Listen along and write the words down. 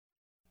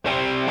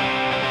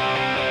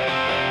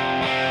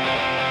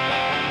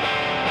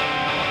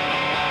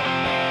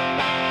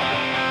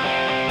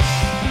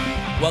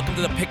Welcome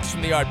to the Picks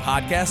from the Yard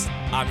podcast.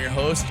 I'm your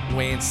host,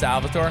 Wayne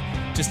Salvatore.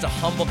 Just a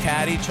humble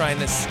caddy trying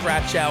to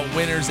scratch out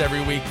winners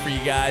every week for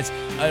you guys,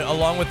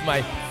 along with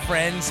my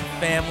friends,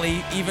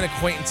 family, even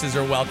acquaintances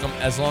are welcome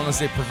as long as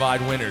they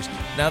provide winners.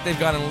 Now that they've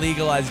gone and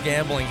legalized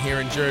gambling here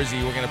in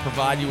Jersey, we're going to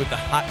provide you with the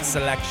hot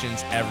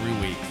selections every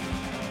week.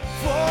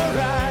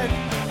 Fluoride,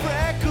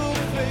 freckled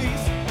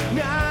face,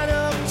 9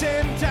 of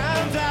 10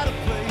 times out of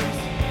place.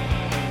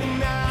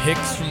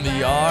 Picks from the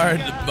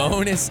Yard,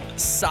 bonus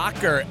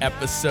soccer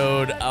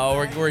episode.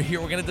 We're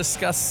here. We're going to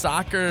discuss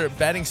soccer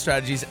betting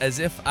strategies as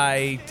if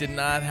I did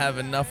not have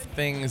enough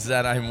things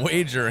that I'm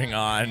wagering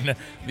on.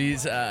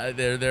 These,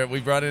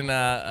 we brought in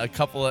a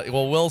couple of.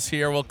 Well, Will's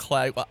here.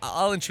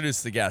 I'll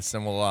introduce the guests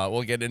and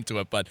we'll get into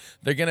it. But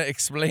they're going to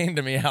explain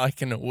to me how I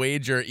can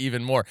wager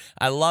even more.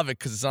 I love it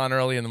because it's on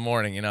early in the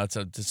morning. You know,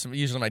 it's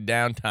usually my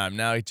downtime.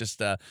 Now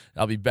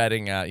I'll be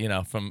betting.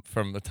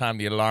 From the time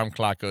the alarm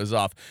clock goes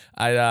off.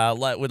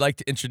 Would like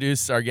to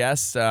introduce our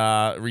guest,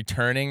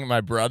 returning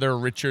my brother,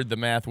 Richard the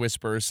Math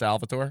Whisperer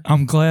Salvatore.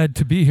 I'm glad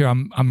to be here.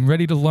 I'm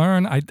ready to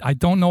learn. I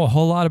don't know a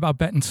whole lot about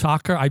betting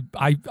soccer. I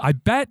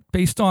bet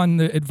based on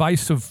the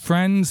advice of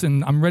friends,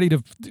 and I'm ready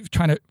to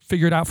try to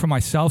figure it out for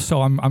myself.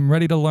 So I'm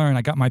ready to learn.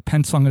 I got my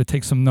pencil. I'm going to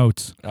take some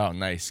notes. Oh,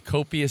 nice.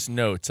 Copious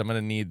notes. I'm going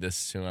to need this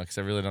soon because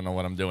I really don't know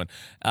what I'm doing.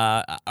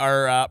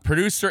 Our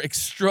producer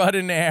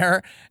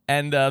extraordinaire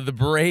and the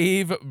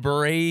brave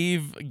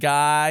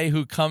guy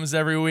who comes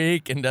every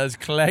week and does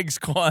Clegg's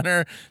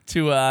Corner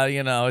to,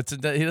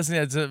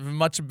 it's a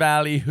much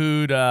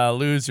ballyhooed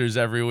losers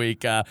every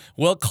week.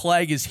 Will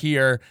Clegg is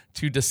here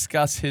to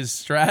discuss his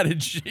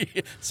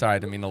strategy. Sorry, I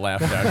didn't mean to laugh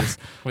there.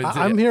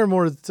 I'm here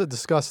more to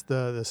discuss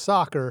the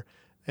soccer,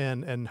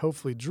 and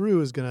hopefully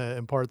Drew is going to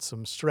impart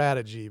some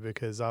strategy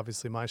because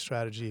obviously my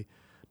strategy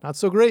not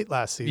so great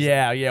last season.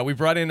 Yeah. We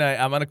brought in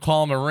I'm going to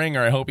call him a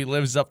ringer. I hope he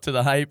lives up to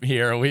the hype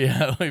here. We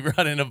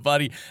brought in a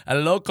buddy, a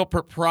local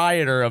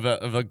proprietor of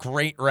a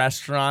great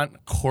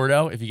restaurant,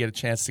 Cordo. If you get a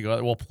chance to go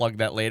there, we'll plug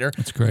that later.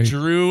 That's great.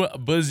 Drew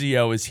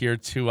Buzio is here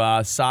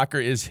to soccer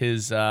is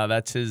his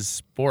that's his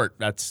sport.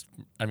 It's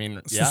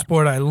a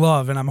sport I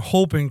love, and I'm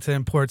hoping to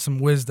import some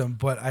wisdom,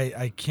 but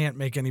I can't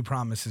make any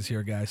promises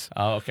here, guys.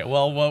 Oh, okay.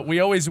 Well,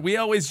 we always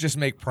just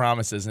make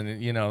promises, and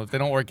if they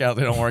don't work out,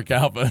 they don't work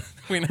out. But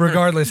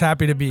regardless,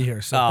 happy to be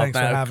here. So thanks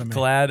for having me.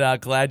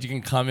 Glad you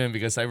can come in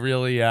because I'm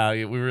really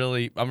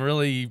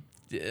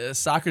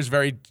soccer's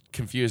very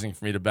confusing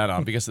for me to bet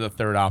on because of the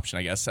third option,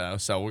 I guess.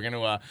 So we're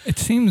gonna. It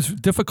seems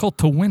difficult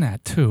to win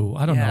at too.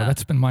 I don't know.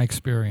 That's been my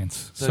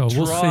experience. We'll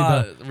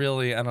see.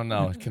 Really, I don't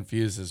know. It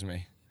confuses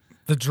me.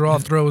 The draw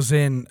throws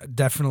in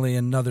definitely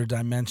another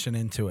dimension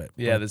into it.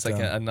 Yeah, there's like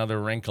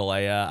another wrinkle.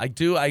 I'm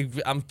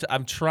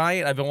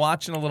trying. I've been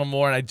watching a little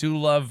more, and I do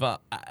love.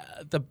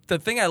 The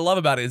thing I love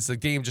about it is the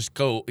game just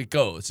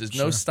goes. There's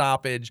no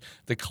stoppage.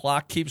 The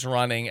clock keeps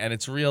running, and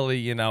it's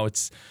really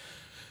it's.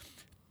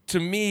 To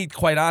me,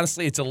 quite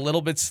honestly, it's a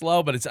little bit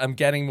slow, but I'm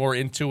getting more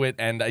into it,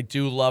 and I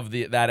do love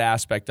that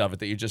aspect of it.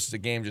 That the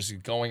game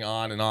just going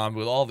on and on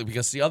with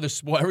because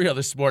every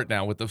other sport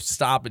now with the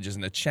stoppages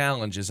and the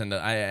challenges and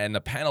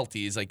the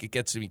penalties, like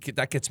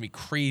that gets me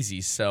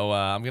crazy. So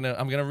I'm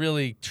gonna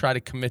really try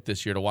to commit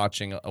this year to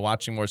watching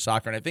more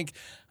soccer, and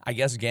I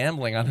guess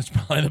gambling on is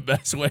probably the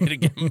best way to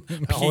get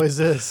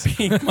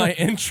pique my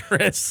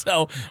interest.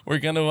 So we're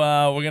gonna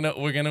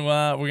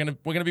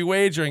be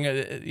wagering,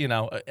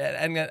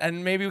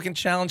 and maybe we can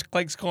challenge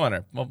Clegg's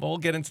Corner. We'll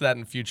get into that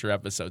in future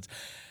episodes.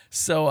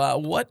 So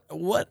what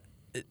are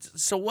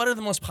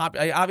the most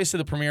popular? Obviously,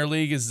 the Premier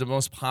League is the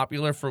most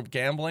popular for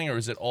gambling, or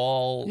is it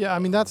all? Yeah,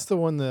 that's the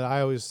one that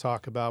I always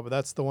talk about, but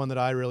that's the one that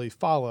I really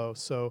follow.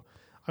 So.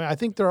 I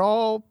think they're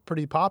all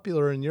pretty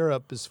popular in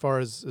Europe as far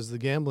as the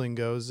gambling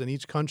goes. In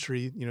each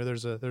country,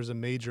 there's a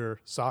major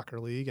soccer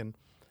league, and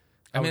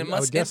I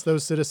would guess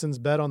those citizens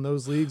bet on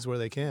those leagues where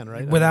they can,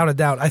 right? Without a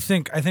doubt. I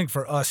think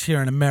for us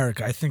here in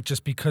America, I think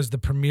just because the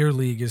Premier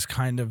League is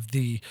kind of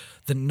the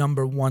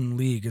number one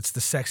league, it's the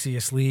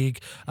sexiest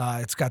league.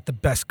 It's got the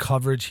best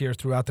coverage here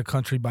throughout the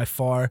country by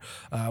far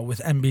with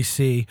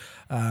NBC.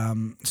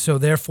 So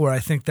therefore, I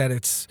think that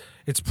it's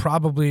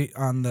probably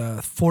on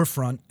the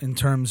forefront in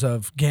terms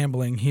of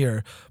gambling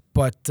here.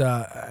 But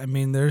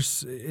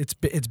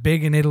it's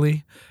big in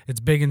Italy, it's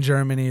big in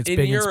Germany, it's big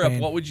in Europe. In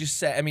Spain. What would you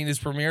say? Is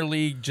Premier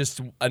League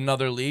just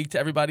another league to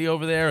everybody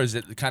over there, or is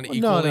it kind of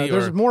equally? No.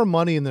 There's more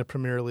money in the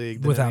Premier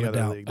League than without any a other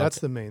doubt. league. That's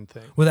the main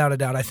thing. Without a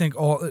doubt, I think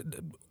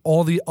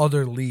all the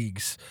other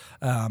leagues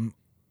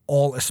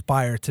all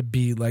aspire to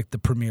be like the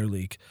Premier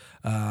League,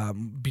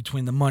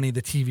 between the money,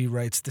 the TV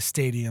rights, the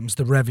stadiums,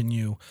 the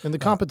revenue. And the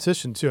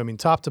competition, too.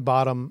 Top to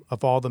bottom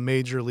of all the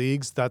major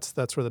leagues,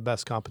 that's where the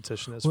best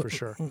competition is, for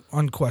sure.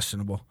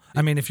 Unquestionable.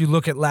 If you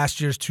look at last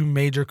year's two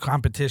major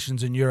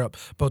competitions in Europe,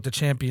 both the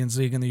Champions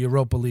League and the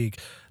Europa League,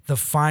 the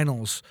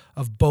finals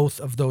of both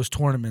of those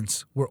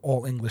tournaments were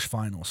all English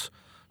finals.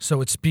 So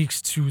it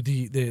speaks to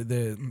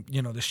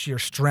the sheer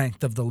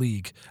strength of the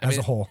league as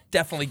a whole.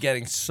 Definitely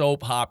getting so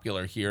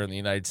popular here in the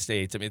United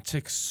States. I mean,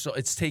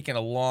 it's taken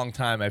a long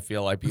time. I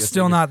feel like It's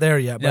still not there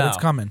yet, but it's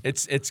coming.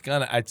 It's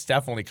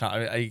definitely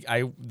coming.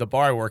 The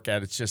bar I work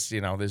at, it's just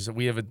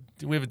we have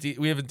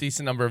a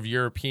decent number of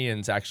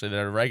Europeans actually that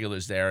are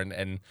regulars there,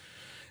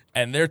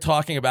 and they're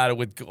talking about it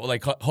with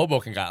like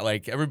Hoboken got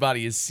like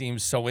everybody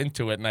seems so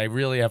into it, and I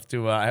really have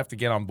to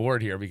get on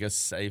board here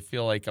because I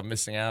feel like I'm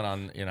missing out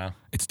on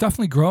It's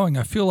definitely growing.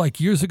 I feel like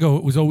years ago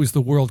it was always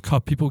the World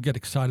Cup. People would get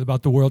excited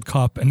about the World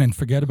Cup and then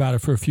forget about it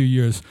for a few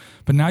years.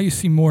 But now you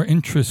see more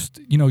interest,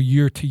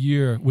 year to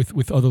year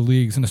with other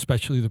leagues, and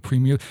especially the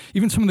Premier.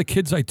 Even some of the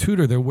kids I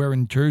tutor, they're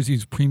wearing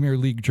jerseys, Premier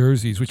League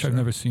jerseys, which I've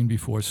never seen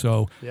before.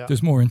 So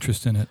there's more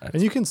interest in it.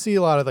 And you can see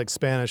a lot of like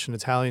Spanish and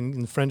Italian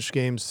and French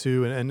games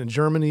too. And in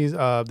Germany,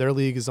 their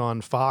league is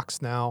on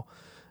Fox now.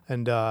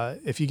 And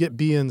if you get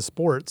beIN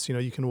Sports,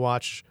 you can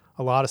watch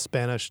a lot of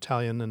Spanish,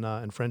 Italian,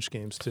 and French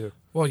games too.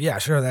 Well, yeah,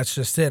 sure. That's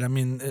just it. I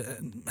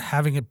mean,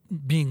 having it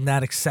being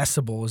that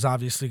accessible is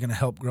obviously going to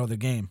help grow the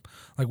game.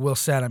 Like Will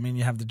said, I mean,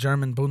 you have the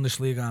German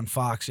Bundesliga on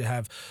Fox. You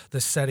have the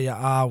Serie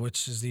A,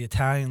 which is the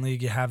Italian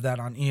league. You have that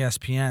on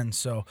ESPN.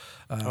 So,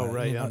 on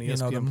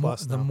ESPN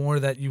Plus the more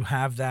that you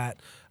have that,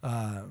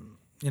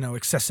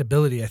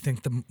 accessibility, I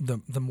think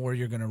the more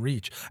you're going to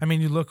reach. I mean,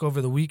 you look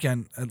over the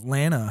weekend,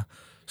 Atlanta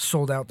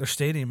sold out their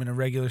stadium in a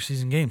regular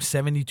season game.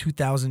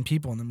 72,000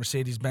 people in the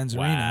Mercedes-Benz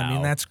Arena. I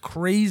mean, that's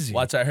crazy.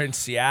 Well, I heard in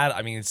Seattle.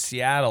 I mean, in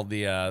Seattle,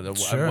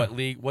 Sure. what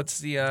league? What's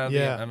the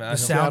the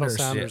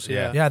Sounders.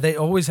 Yeah. They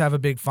always have a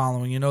big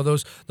following.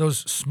 Those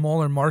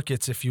smaller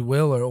markets, if you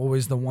will, are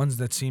always the ones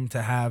that seem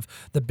to have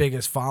the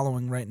biggest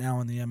following right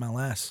now in the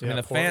MLS. I mean,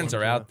 the fans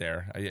are out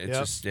there.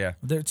 It's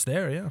It's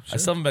there, yeah. Sure. I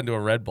still haven't been to a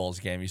Red Bulls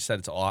game. You said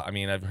it's all. I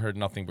mean, I've heard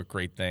nothing but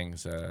great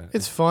things.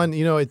 It's fun.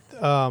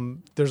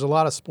 There's a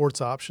lot of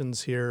sports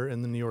options here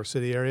in the New York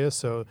City area,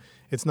 so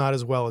it's not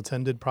as well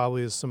attended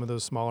probably as some of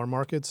those smaller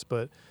markets,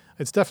 but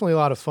it's definitely a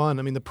lot of fun.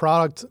 I mean, the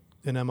product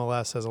in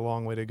MLS has a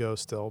long way to go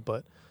still,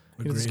 but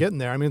it's getting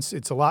there. I mean,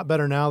 it's a lot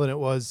better now than it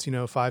was,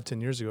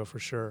 5-10 years ago for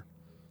sure.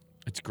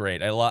 It's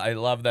great. I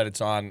love that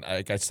it's on.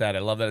 Like I said, I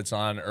love that it's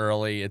on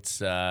early.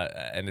 It's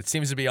and it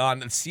seems to be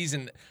on the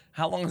season.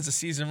 How long does the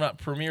season run?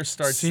 Premiere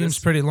starts. Seems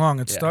pretty long.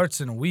 It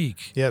starts in a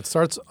week. Yeah, it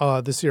starts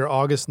this year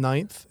August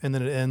 9th, and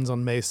then it ends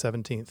on May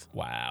 17th.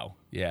 Wow.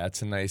 Yeah,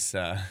 it's a nice.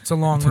 It's a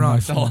long run.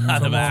 It's a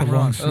lot of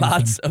action.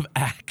 Lots of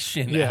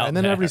action. Yeah, and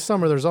then there. every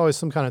summer there's always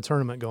some kind of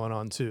tournament going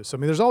on too. So I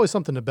mean, there's always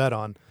something to bet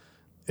on,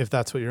 if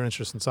that's what your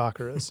interest in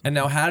soccer is. And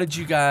now, how did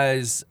you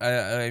guys?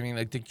 I mean,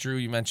 I think Drew,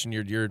 you mentioned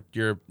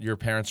your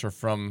parents are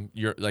from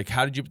your. Like,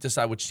 how did you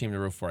decide which team to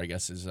root for? I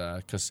guess is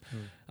because.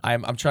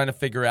 I'm trying to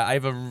figure out. I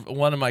have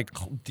one of my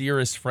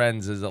dearest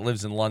friends that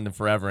lives in London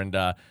forever, and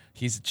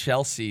he's a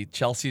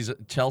Chelsea's a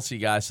Chelsea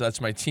guy, so that's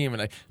my team.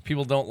 And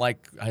people don't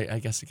like. I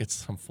guess it gets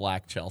some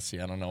flack,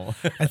 Chelsea. I don't know.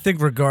 I think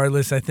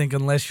regardless,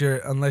 unless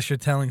you're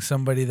telling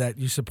somebody that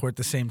you support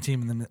the same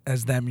team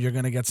as them, you're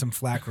going to get some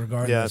flack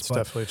regardless. Yeah, it's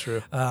definitely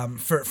true.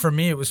 For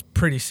me, it was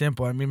pretty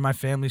simple. I mean, my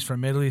family's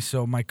from Italy,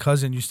 so my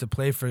cousin used to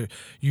play for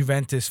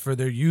Juventus for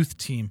their youth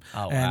team.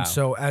 Oh, and wow.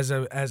 so as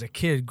a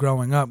kid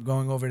growing up,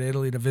 going over to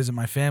Italy to visit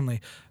my family,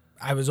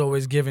 I was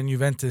always given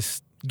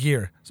Juventus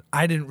gear. So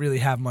I didn't really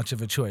have much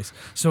of a choice.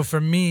 So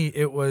for me,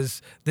 it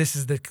was this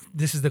is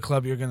the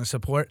club you're going to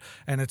support,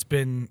 and it's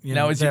been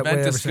now is that way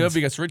Juventus ever good since.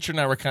 Because Richard and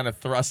I were kind of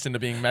thrust into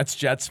being Mets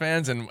Jets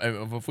fans, and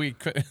if we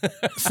could,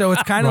 So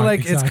it's kind of Right,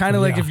 like it's kind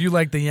of exactly, like yeah. if you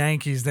like the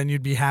Yankees, then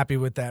you'd be happy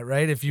with that,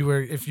 right? If you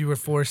were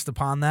forced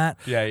upon that.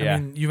 Yeah. I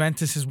mean,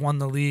 Juventus has won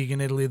the league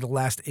in Italy the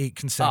last 8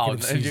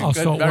 consecutive and you- seasons.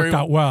 So it worked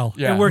out well.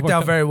 Yeah. It worked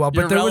out very well,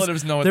 Your but there relatives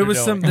was know what there they're was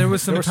doing. some There were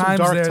times some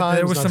dark there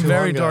times was not some too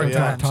very long ago,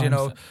 dark yeah.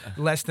 times.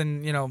 Less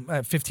than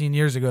 15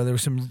 years ago, there were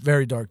some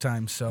very dark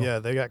times. So Yeah,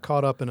 they got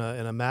caught up in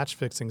a match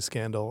fixing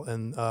scandal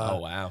and oh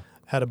wow.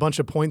 had a bunch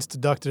of points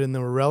deducted, and they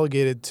were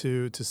relegated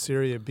to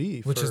Serie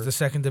B, which for- is the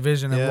second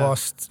division, and Yeah.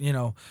 lost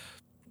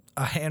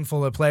a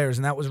handful of players,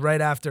 and that was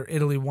right after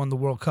Italy won the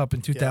World Cup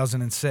in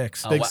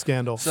 2006. big wow.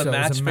 scandal. So, So it was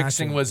match a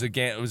fixing massive-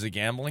 was a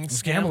gambling.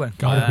 It's scam? gambling.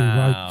 Gotta be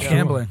Wow. right. Sure.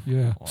 Gambling.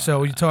 Yeah.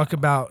 So you talk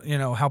about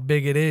how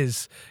big it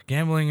is.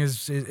 Gambling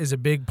is a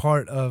big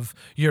part of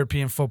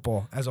European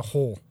football as a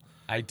whole.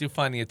 I do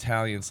find the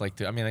Italians like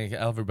to. I mean,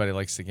 everybody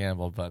likes to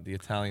gamble, but the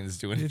Italians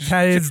do The it.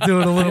 Italians do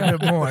it a little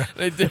bit more.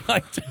 They do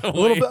like to a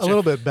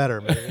little bit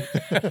better, maybe.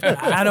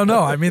 I don't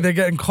know. I mean, they're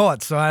getting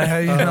caught, so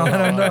I don't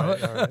know.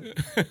 All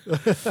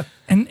right.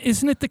 And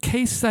isn't it the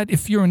case that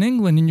if you're in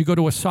England and you go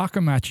to a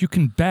soccer match, you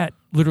can bet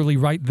literally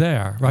right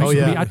there, right? Oh, You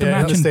can yeah. be at the Yeah,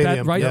 match at the and bet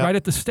stadium. right Yeah.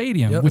 at the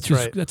stadium, Yep. which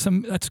That's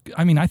is right.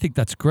 I mean, I think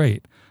that's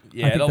great.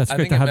 Yeah, I think that's I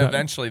great think to have that.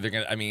 eventually they're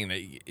gonna. I mean,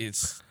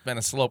 it's been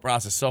a slow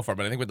process so far,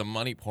 but I think with the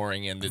money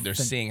pouring in, they're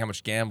seeing how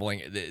much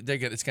gambling.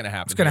 It's going to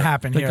happen. It's going to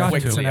happen They here. got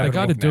It's to. They inevitable.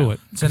 got to do it.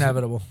 It's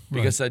inevitable.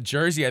 Because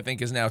Jersey, I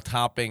think, is now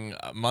topping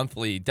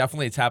monthly.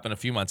 Definitely, it's happened a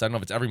few months. I don't know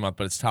if it's every month,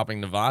 but it's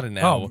topping Nevada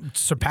now. Oh,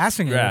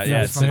 surpassing it. Yeah, if yeah,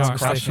 I'm it's not Yeah, mistaken.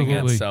 crushing it.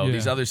 absolutely, So yeah.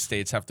 these other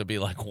states have to be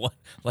like, "What?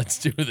 Let's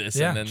do this."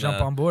 Yeah, and then,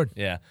 jump on board.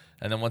 Yeah,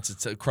 and then once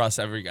it's across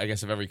every, I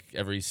guess if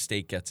every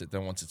state gets it,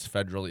 then once it's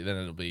federally, then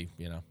it'll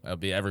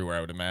be everywhere.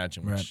 I would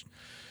imagine. Which,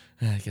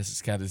 I guess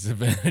it's got its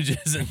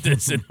advantages and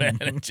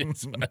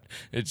disadvantages, but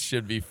it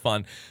should be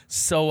fun.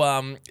 So,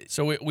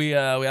 we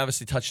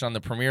obviously touched on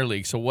the Premier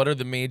League. So, what are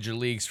the major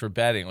leagues for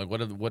betting? Like,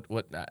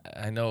 what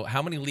I know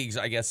how many leagues?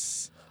 I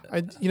guess.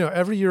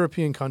 Every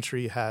European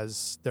country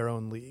has their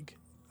own league.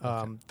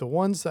 The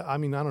ones that I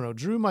don't know.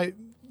 Drew might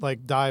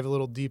like dive a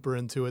little deeper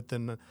into it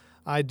than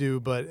I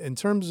do, but in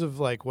terms of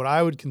like what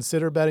I would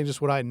consider betting,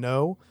 just what I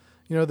know,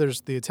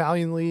 there's the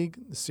Italian league,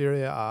 the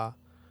Serie A,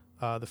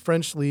 the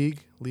French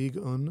league, Ligue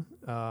 1.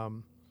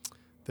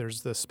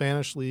 There's the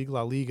Spanish league,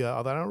 La Liga.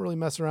 Although I don't really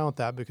mess around with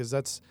that because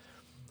that's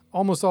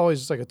almost always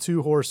just like a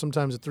 2-horse,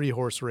 sometimes a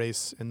 3-horse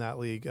race in that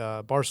league.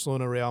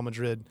 Barcelona, Real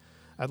Madrid,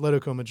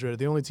 Atletico Madrid,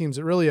 the only teams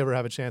that really ever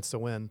have a chance to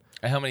win.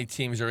 And how many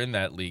teams are in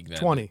that league then?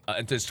 20.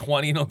 And there's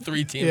 20,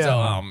 3 teams. Yeah.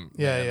 Oh,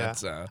 Yeah, man, yeah.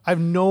 That's, I have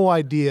no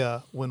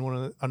idea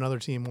when another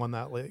team won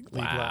that league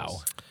wow.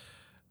 last.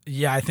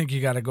 Yeah, I think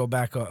you got to go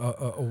back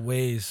a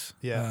ways.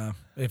 Yeah.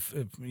 If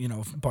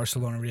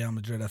Barcelona, Real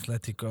Madrid,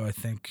 Atletico, I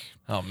think.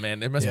 Oh man,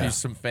 there must Yeah. be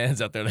some fans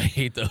out there that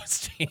hate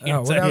those teams.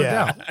 Oh, without a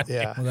Yeah, doubt.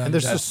 yeah. Well, And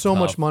there's that's just so tough.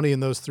 much money in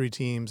those 3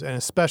 teams, and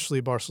especially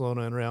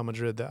Barcelona and Real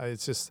Madrid. That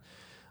it's just,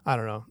 I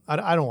don't know.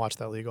 I don't watch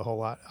that league a whole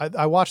lot.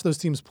 I watch those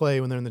teams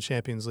play when they're in the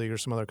Champions League or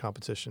some other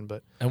competition,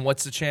 but And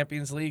what's the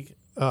Champions League?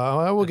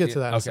 I will get to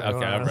that. in a Okay, second.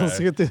 okay, All right, all Let's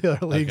right. get to the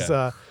other leagues.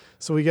 Okay.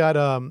 So we got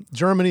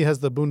Germany has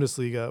the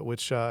Bundesliga,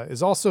 which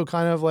is also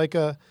kind of like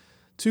a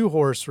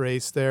 2-horse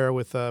race there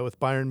with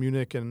Bayern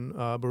Munich and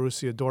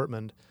Borussia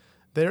Dortmund.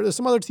 There's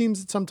some other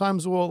teams that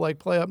sometimes will like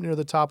play up near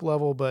the top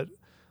level, but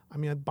I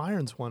mean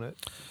Bayern's won it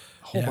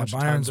a whole bunch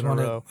of times in a won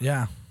it. row.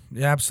 Yeah,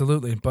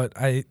 absolutely. But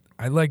I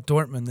like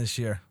Dortmund this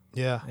year.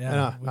 Yeah,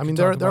 Yeah, we I can mean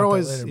talk about they're that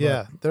always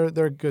later,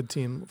 they're a good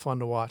team, fun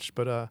to watch.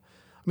 But I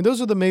mean those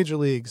are the major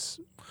leagues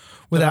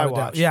Without that I a doubt.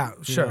 watch. Yeah,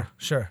 you know?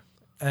 sure.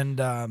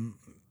 And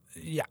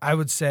yeah, I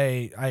would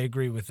say I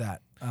agree with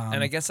that.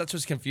 And I guess that's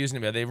what's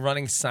confusing me. Are they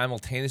running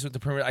simultaneous with the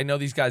Premier? I know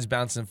these guys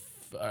bouncing.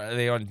 Are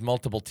they on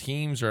multiple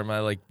teams, or am I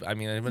like? I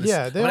mean, I'm gonna,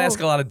 Yeah, I'm they gonna all- ask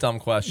a lot of dumb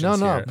questions.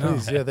 No, here.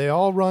 please. Yeah, they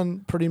all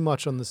run pretty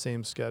much on the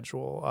same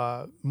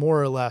schedule,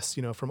 more or less.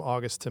 From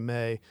August to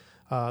May.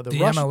 The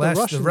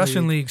MLS, the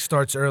Russian league, league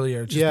starts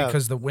earlier just Yeah.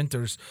 because the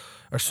winters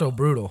are so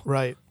brutal.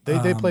 right?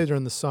 They play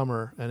during the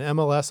summer, and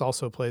MLS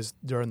also plays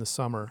during the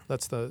summer.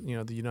 That's the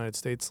the United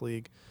States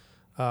league.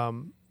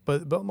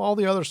 But all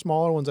the other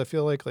smaller ones, I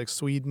feel like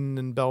Sweden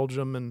and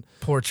Belgium and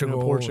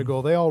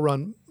Portugal. they all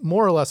run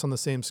more or less on the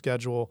same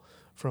schedule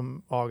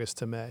from August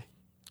to May.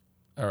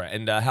 All right.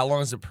 And how long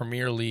has the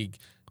Premier League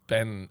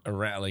been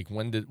around? Like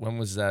when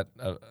was that?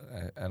 I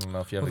don't know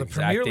if you have Well, the the exact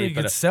Premier date, League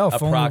but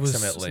itself only was-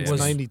 approximately. It's was-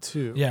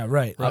 92. Yeah,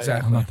 right. Right.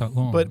 Exactly. Not that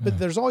long. But yeah.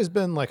 there's always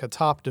been like a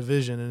top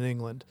division in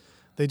England.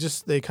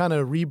 They kind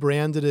of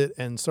rebranded it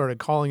and started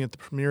calling it the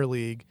Premier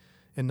League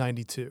in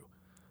 '92.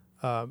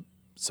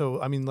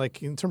 So I mean,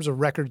 like in terms of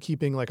record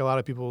keeping, like a lot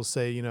of people will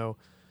say,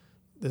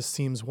 this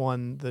team's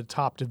won the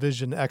top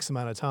division X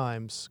amount of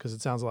times because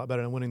it sounds a lot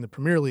better than winning the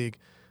Premier League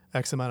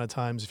X amount of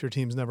times if your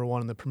team's never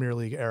won in the Premier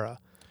League era.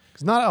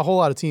 Because not a whole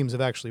lot of teams have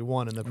actually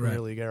won in the Premier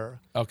Right. League era.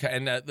 Okay,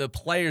 and the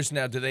players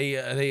now, do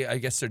they? I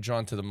guess they're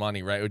drawn to the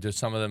money, right? Or do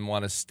some of them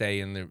want to stay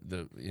in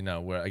the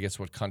where I guess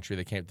what country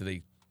they came? Do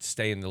they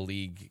stay in the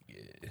league?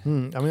 I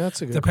mean,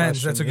 that's a good Depends.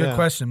 question. That's a good yeah.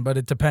 question, but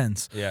it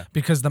depends. Yeah.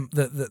 Because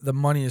the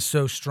money is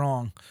so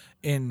strong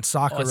in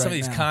soccer Oh, some right of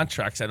these now.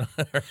 contracts, I don't.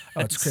 Are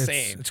Oh, it's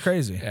insane. It's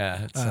crazy.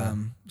 Yeah. It's,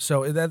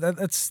 So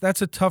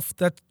that's a tough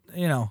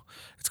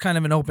it's kind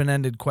of an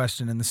open-ended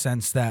question in the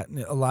sense that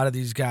a lot of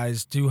these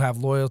guys do have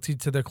loyalty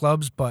to their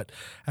clubs, but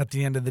at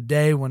the end of the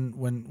day,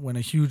 when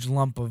a huge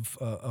lump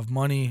of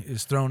money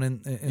is thrown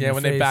in yeah,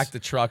 when they face, back the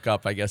truck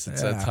up, I guess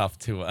it's Yeah. tough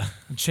to.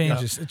 it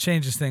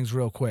changes things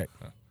real quick.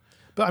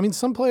 But I mean,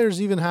 some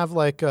players even have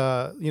like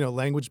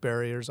language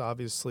barriers,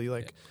 obviously.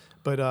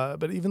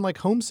 But even like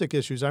homesick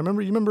issues. You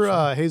remember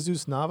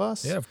Jesus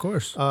Navas? Yeah, of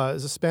course.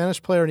 Is a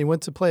Spanish player, and he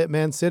went to play at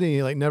Man City. And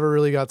he like never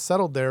really got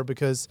settled there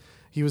because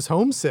he was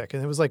homesick,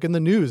 and it was like in the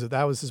news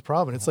that was his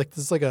problem. It's like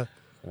this is like a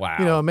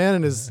Wow. a man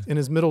in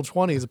his middle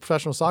 20s, a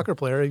professional soccer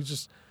player.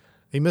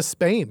 He missed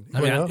Spain. I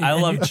mean, I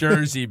love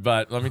Jersey,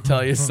 but let me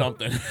tell you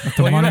something.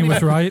 the money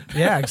was right.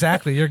 Yeah,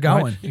 exactly. You're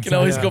going. You can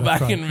always Yeah, go that's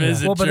back right. and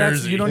visit Well, but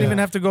Jersey. you don't Yeah. even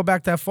have to go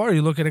back that far.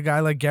 You look at a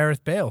guy like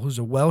Gareth Bale, who's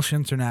a Welsh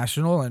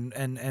international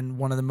and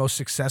one of the most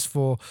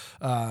successful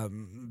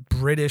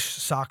British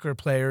soccer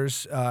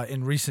players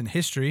in recent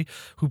history,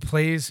 who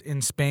plays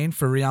in Spain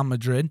for Real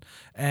Madrid,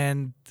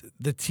 and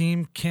the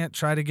team can't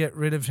try to get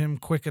rid of him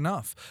quick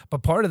enough.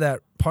 But part of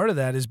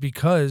that is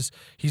because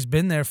he's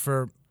been there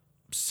for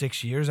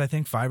 6 years, I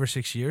think 5 or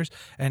 6 years,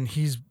 and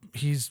he's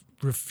he's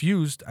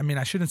refused. I mean,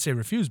 I shouldn't say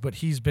refused, but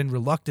he's been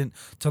reluctant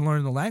to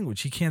learn the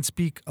language. He can't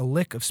speak a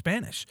lick of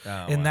Spanish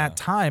in that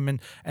time,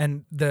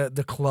 and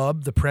the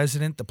club, the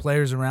president, the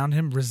players around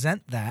him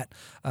resent that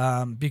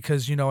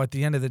because at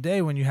the end of the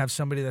day, when you have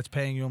somebody that's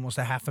paying you almost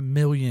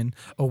 $500,000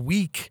 a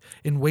week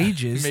in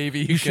wages,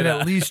 Maybe you should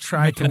at least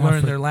try to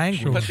learn their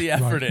language. Put the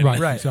effort in.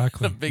 Right,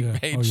 exactly. The big Yeah.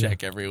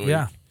 paycheck every week.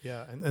 Yeah.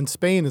 Yeah, and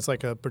Spain is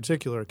like a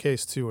particular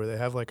case too, where they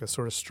have like a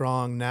sort of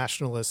strong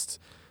nationalist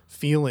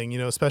feeling,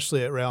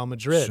 especially at Real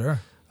Madrid. Sure.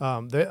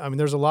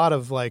 There's a lot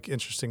of like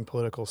interesting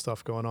political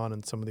stuff going on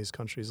in some of these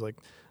countries, like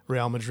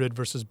Real Madrid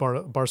versus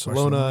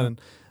Barcelona,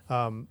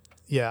 and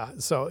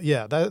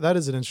that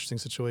is an interesting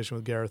situation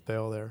with Gareth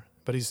Bale there.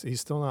 But he's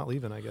still not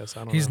leaving, I guess.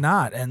 I don't know. He's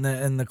not, and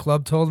the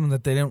club told him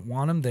that they didn't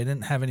want him. They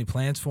didn't have any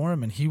plans for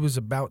him, and he was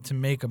about to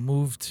make a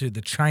move to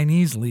the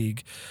Chinese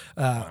league,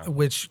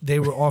 which they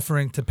were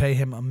offering to pay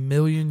him $1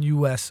 million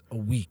a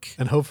week.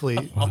 And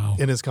hopefully,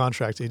 in his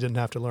contract, he didn't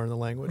have to learn the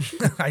language.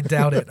 I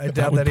doubt it. I doubt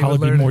That would he would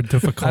probably learn be more it.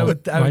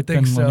 difficult, I would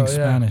think than so, learning yeah.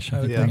 Spanish. I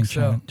I would think think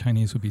so.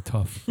 Chinese would be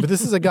tough. But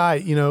this is a guy,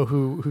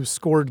 who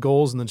scored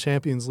goals in the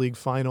Champions League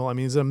final. I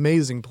mean, he's an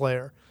amazing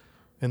player,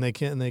 and they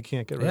can't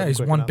get rid of him. He's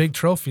quick won enough. big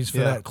trophies for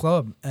that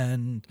club,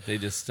 and They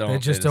just they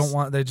just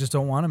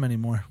don't want him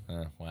anymore.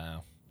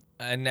 Wow.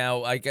 And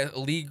now I guess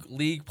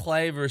league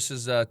play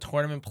versus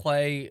tournament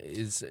play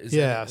is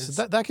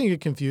So that can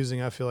get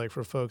confusing. I feel like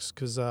for folks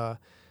because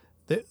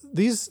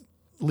these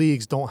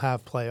leagues don't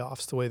have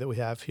playoffs the way that we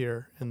have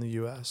here in the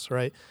U.S.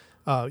 Right?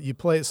 You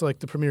play like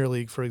the Premier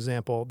League, for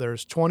example.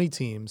 There's 20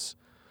 teams,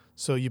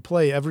 so you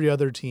play every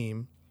other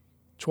team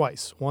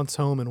twice, once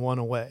home and one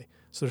away.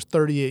 So there's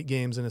 38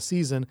 games in a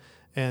season,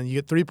 and you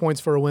get 3 points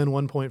for a win,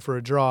 1 point for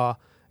a draw,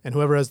 and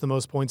whoever has the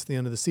most points at the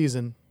end of the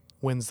season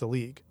wins the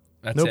league.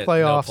 That's No it.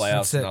 playoffs.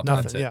 That's it.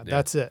 Nothing. That's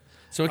That's it.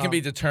 So it can be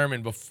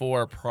determined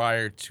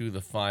prior to the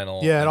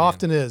final. Yeah, it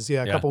often is.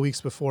 Yeah, a couple weeks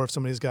before if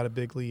somebody's got a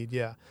big lead.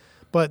 Yeah,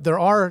 but there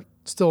are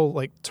still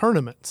like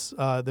tournaments.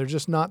 They're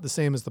just not the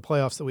same as the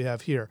playoffs that we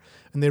have here,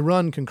 and they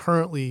run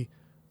concurrently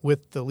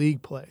with the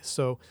league play.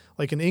 So,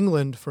 like in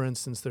England, for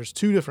instance, there's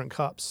 2 different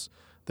cups.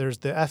 There's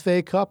the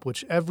FA Cup,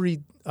 which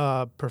every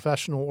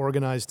professional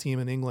organized team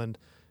in England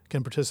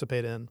can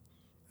participate in,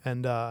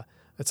 and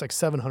it's like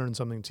 700 and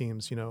something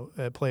teams,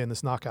 play in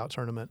this knockout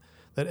tournament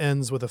that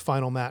ends with a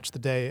final match the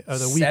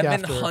week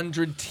after.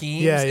 700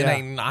 teams Yeah, in yeah.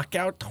 a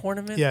knockout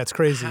tournament. Yeah, it's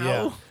crazy. How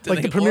Yeah, do like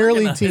they the Premier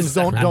League organize teams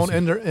that? don't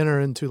enter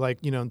into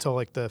until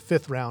like the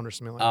 5th round or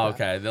something like Oh, that.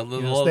 okay. The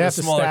so they have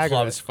to smaller stagger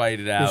clubs it. fight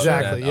it out.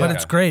 Exactly, Yeah. yeah. But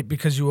it's great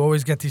because you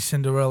always get these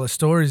Cinderella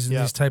stories in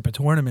Yeah. these type of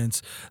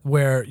tournaments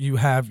where you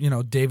have,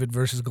 David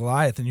versus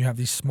Goliath, and you have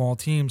these small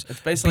teams. It's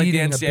basically like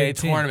beating the a NCAA big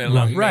team. tournament,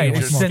 on a Right,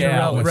 major it's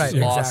Cinderella, scale, which right, is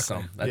exactly.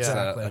 awesome. That's,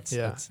 Exactly.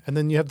 that's And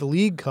then you have the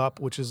League Cup,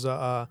 which is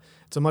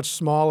it's a much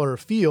smaller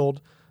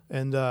field,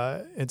 and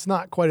it's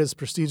not quite as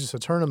prestigious a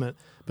tournament,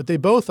 but they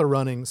both are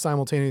running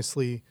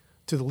simultaneously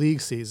to the league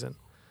season.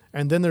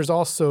 And then there's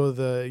also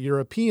the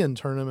European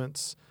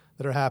tournaments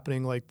that are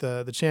happening, like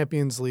the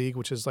Champions League,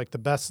 which is like the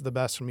best of the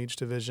best from each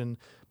division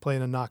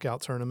playing a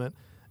knockout tournament,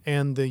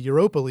 and the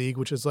Europa League,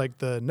 which is like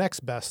the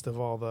next best of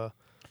all the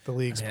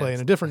leagues play in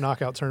a different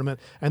knockout tournament.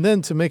 And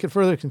then to make it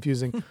further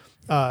confusing,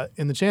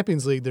 in the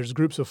Champions League, there's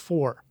groups of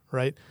 4,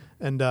 right?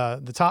 And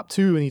the top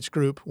 2 in each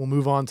group will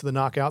move on to the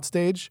knockout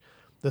stage.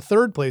 The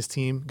third place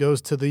team goes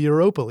to the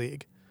Europa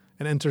League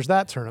and enters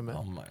that tournament.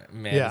 Oh my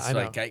man! Yeah, it's I know.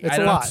 like It's I a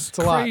don't- lot. It's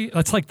a lot.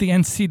 That's like the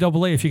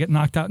NCAA. If you get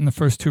knocked out in the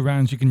first 2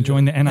 rounds, you can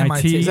join the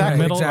NIT in the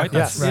Exactly, middle. Exactly.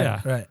 Right?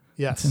 That's, Right.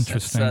 Yes. That's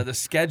interesting. the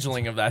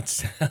scheduling of that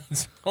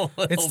sounds a little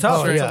It's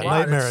tough. Oh, It's yeah, a lot.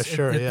 nightmarish,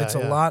 sure, yeah, It's a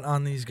yeah. lot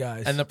on these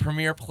guys. And the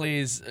Premier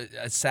plays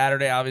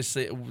Saturday,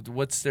 obviously.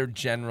 What's their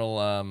general,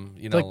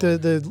 Like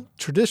the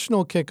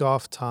traditional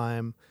kickoff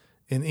time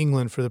in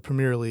England for the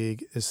Premier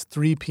League is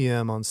 3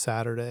 p.m. on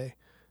Saturday,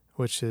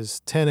 which is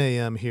 10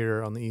 a.m.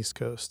 here on the East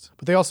Coast.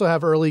 But they also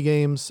have early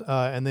games,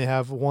 and they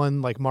have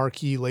one like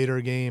marquee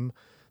later game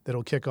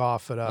that'll kick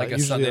off at like a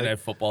usually Sunday like, night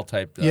football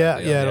type? Yeah,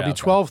 deal? it'll be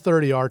okay.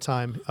 12:30 our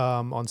time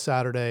on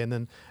Saturday, and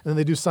then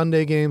they do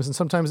Sunday games, and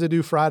sometimes they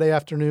do Friday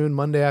afternoon,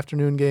 Monday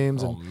afternoon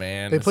games, Oh and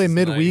man, they this play is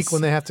midweek nice.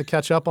 when they have to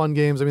catch up on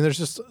games. I mean, it's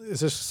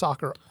just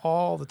soccer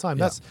all the time.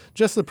 That's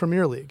just the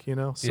Premier League,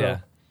 So. Yeah,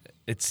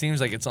 it seems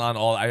like it's on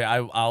all.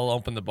 I'll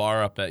open the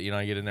bar up at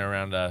I get in there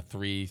around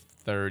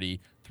 3:30.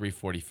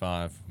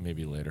 3:45,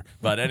 maybe later.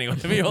 But anyway,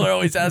 people are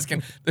always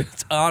asking.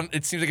 It's on.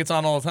 It seems like it's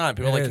on all the time.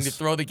 People are It like, "Can is. you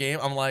throw the game?"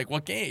 I'm like,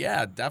 "What game?"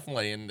 Yeah,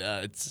 definitely. And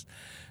it's,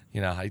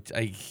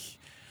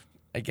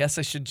 I guess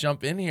I should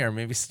jump in here.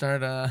 Maybe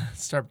start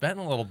betting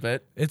a little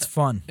bit. it's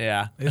fun.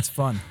 Yeah, It's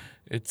fun.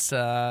 it's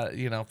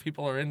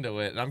people are into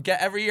it. And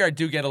every year I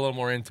do get a little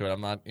more into it.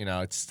 I'm not,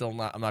 it's still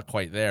not. I'm not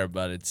quite there,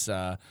 but it's.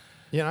 Yeah,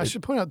 and I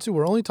should point out too,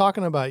 we're only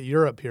talking about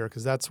Europe here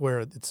because that's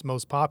where it's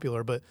most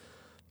popular. But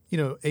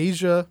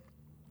Asia,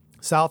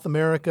 South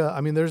America,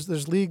 I mean,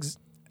 there's leagues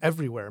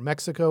everywhere.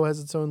 Mexico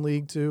has its own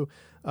league too,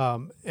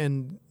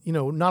 and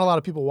not a lot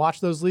of people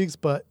watch those leagues,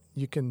 but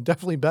you can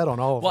definitely bet on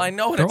all of Well, I them.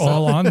 know what They're it's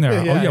all on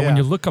there. Yeah, when yeah.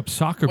 you look up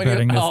soccer When you-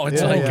 betting, oh, there's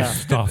it's all like-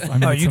 this stuff. I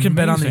mean, Oh, it's you can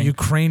bet on the amazing.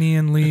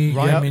 Ukrainian league.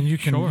 Right. I mean, you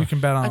can Sure. you can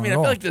bet on I mean, it I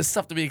all. feel like there's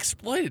stuff to be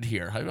exploited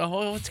here.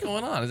 What's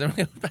going on?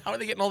 How are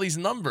they getting all these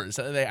numbers?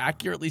 Are they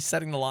accurately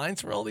setting the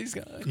lines for all these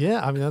guys? Yeah,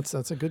 I mean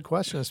that's a good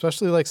question,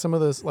 especially like some of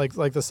this like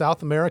the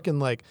South American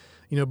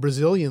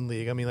Brazilian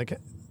league. I mean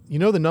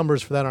the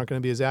numbers for that aren't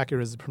going to be as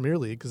accurate as the Premier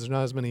League because there's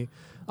not as many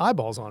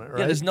eyeballs on it, right?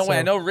 Yeah, there's no So- way.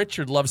 I know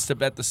Richard loves to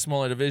bet the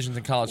smaller divisions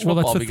in college Well,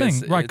 football that's the because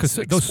thing, right? it's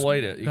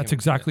exploited. You That's can-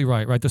 exactly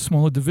right. Right, the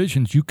smaller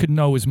divisions, you could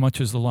know as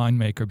much as the line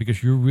maker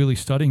because you're really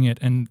studying it,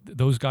 and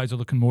those guys are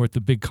looking more at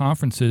the big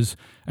conferences,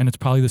 and it's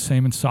probably the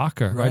same in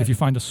soccer, right? Right. If you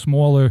find a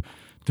smaller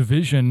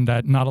division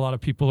that not a lot of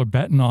people are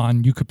betting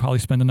on, you could probably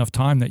spend enough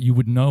time that you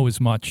would know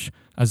as much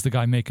as the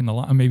guy making the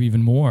line, maybe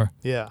even more.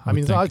 Yeah, I I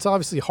mean would think. it's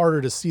obviously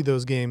harder to see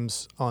those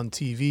games on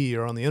TV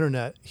or on the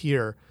internet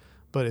here,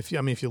 but if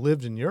you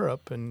lived in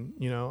Europe and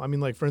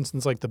like for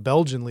instance like the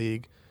Belgian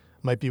league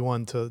might be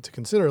one to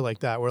consider like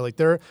that where like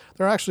there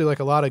are actually like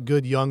a lot of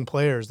good young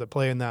players that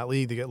play in that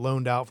league that get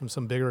loaned out from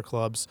some bigger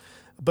clubs,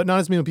 but not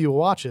as many people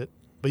watch it,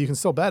 but you can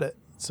still bet it.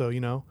 So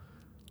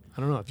I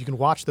don't know if you can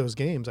watch those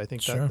games. I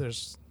think Sure. that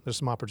there's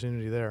some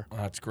opportunity there. Oh,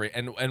 that's great.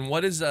 And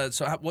what is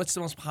what's the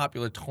most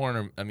popular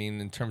tournament? I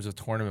mean, in terms of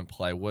tournament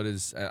play, what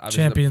is obviously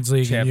Champions the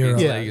League in Champions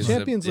Europe. Yeah, League is the-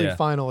 Champions League yeah.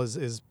 final is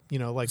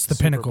like It's the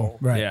Super pinnacle, Bowl,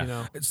 right?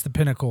 Yeah. It's the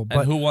pinnacle. And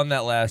But who won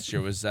that last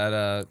year? Was that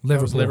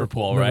Liverpool.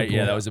 Liverpool, right? Liverpool.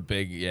 Yeah, that was a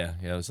big. Yeah,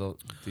 it was a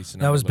decent.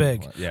 that number was of big.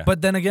 Liverpool. Yeah,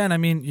 But then again, I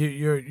mean,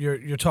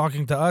 you're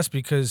talking to us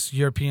because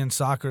European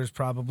soccer is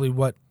probably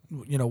what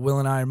Will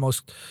and I are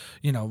most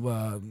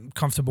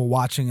comfortable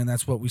watching, and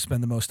that's what we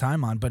spend the most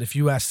time on. But if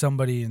you ask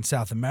somebody in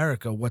South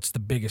America what's the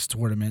biggest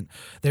tournament,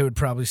 they would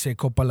probably say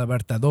Copa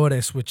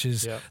Libertadores, which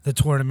is Yeah. the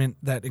tournament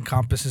that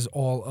encompasses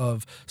all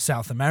of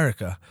South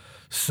America.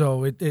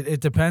 So it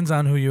depends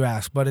on who you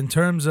ask. But in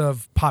terms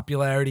of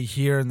popularity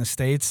here in the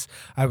States,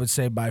 I would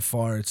say by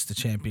far it's the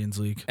Champions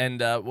League. And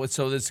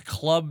so this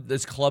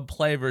club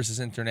play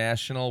versus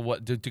international.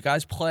 What do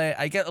guys play?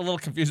 I get a little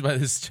confused by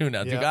this too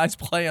now. Do Yeah. guys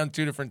play on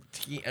two different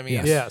teams? I mean,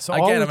 Yes. Yeah, so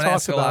again, all I'm we gonna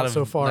ask talked a lot about of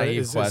so far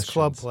naive is club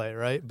questions. play,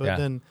 right? But Yeah.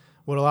 then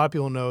what a lot of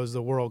people know is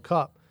the World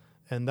Cup,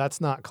 and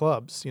that's not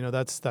clubs.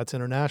 That's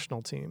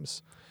international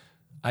teams.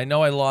 I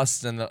know I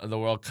lost in the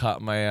World Cup.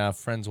 My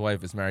friend's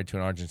wife is married to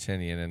an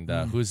Argentinian,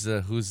 and who's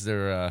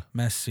their?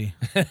 Messi.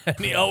 And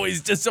he always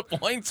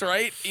disappoints,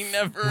 right? He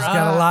never. He's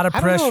got a lot of I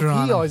don't know pressure if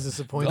on he him. always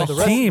disappoints. The The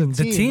rest team- of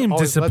the the team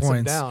always lets him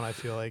disappoints. down. I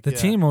feel like The yeah.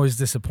 team always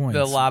disappoints.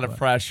 a lot of but-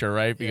 pressure,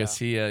 right? Because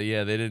they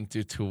didn't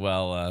do too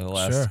well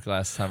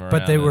last time around.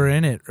 But they were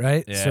And- in it,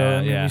 right? So Yeah,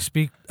 I mean, yeah. we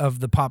speak of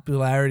the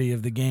popularity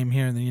of the game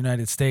here in the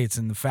United States,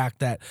 and the fact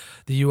that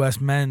the U.S.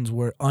 men's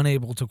were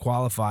unable to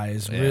qualify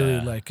is really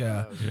Yeah. like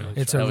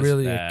it's That a was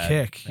really bad. a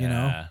kick, you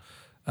know.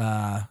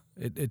 Yeah.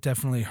 It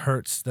definitely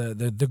hurts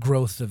the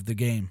growth of the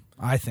game.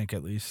 I think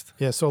at least.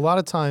 Yeah, so a lot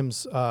of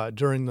times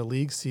during the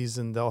league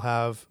season, they'll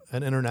have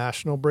an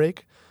international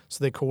break,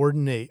 so they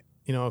coordinate,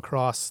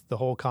 across the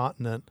whole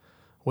continent,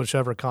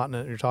 whichever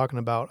continent you're talking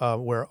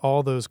about, where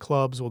all those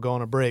clubs will go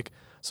on a break.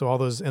 So all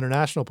those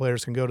international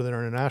players can go to their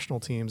international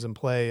teams and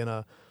play in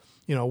a,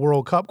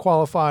 World Cup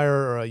qualifier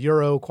or a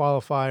Euro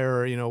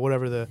qualifier or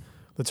whatever the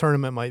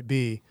tournament might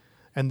be.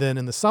 And then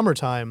in the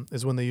summertime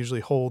is when they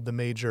usually hold the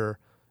major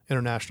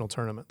international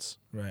tournaments.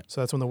 Right.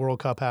 So that's when the World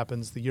Cup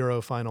happens, the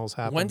Euro finals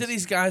happen. When do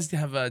these guys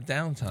have a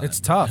downtime? It's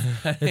tough.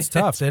 It's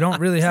tough. They don't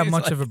really have Seems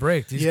much like- of a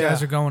break. These Yeah.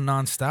 guys are going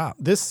nonstop.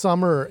 This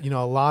summer,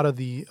 a lot of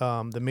the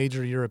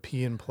major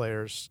European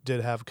players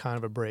did have kind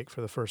of a break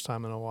for the first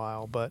time in a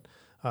while. But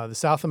the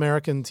South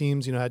American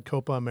teams, had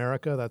Copa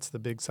America. That's the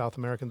big South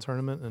American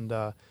tournament. And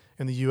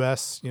in the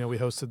U.S., we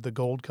hosted the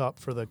Gold Cup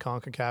for the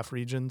CONCACAF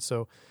region.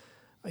 So,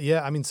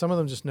 yeah, I mean, some of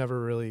them just never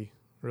really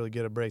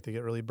get a break. They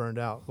get really burned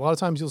out. A lot of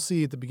times you'll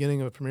see at the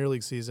beginning of a Premier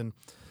League season,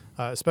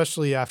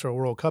 especially after a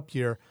World Cup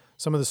year,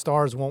 some of the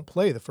stars won't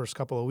play the first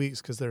couple of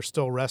weeks because they're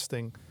still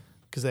resting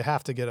because they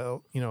have to get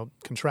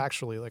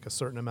contractually like a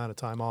certain amount of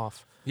time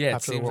off. Yeah, it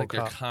after the seems World like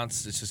they're Cup.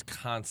 constant. It's just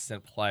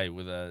constant play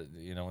with when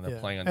they're Yeah.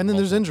 playing on. And then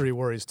there's multiple- injury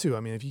worries too. I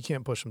mean, if you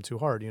can't push them too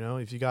hard,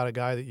 if you got a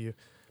guy that you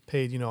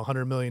paid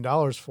 $100 million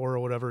for or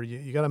whatever,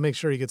 you got to make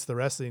sure he gets the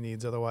rest that he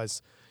needs.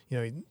 Otherwise,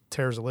 he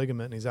tears a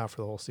ligament and he's out for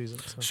the whole season.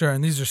 So. Sure,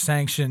 and these are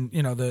sanctioned.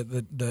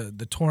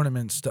 The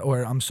tournaments,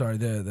 or I'm sorry,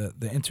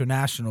 the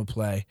international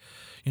play.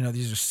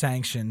 These are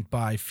sanctioned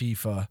by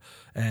FIFA,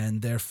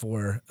 and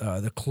therefore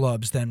the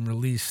clubs then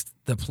release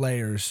the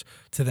players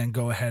to then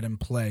go ahead and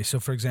play. So,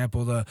 for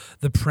example,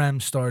 the Prem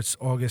starts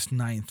August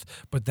 9th,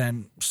 but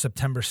then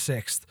September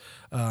 6th,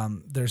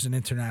 there's an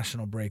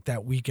international break.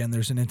 That weekend,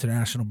 there's an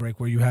international break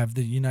where you have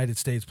the United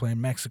States playing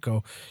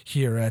Mexico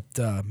here at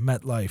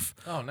MetLife.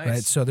 Oh, nice.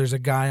 Right? So there's a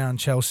guy on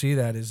Chelsea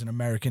that is an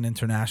American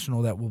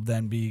international that will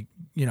then be,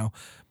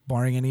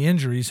 barring any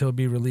injuries, he'll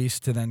be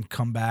released to then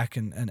come back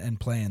and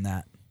play in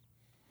that.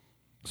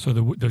 So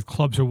the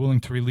clubs are willing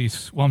to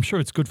release. Well, I'm sure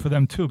it's good for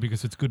them too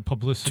because it's good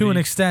publicity. To an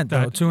extent, though.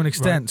 that- To an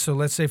extent. right. So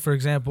let's say, for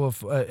example,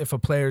 if a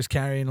player is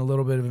carrying a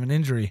little bit of an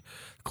injury,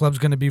 club's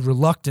going to be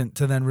reluctant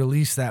to then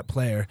release that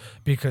player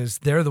because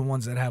they're the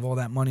ones that have all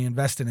that money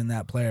invested in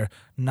that player,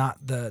 not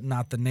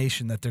the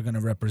nation that they're going to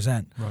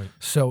represent. Right.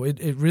 So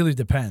it really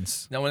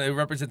depends. Now, when they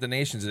represent the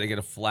nations, do they get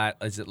a flat?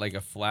 Is it like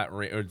a flat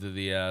rate, or do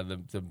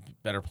the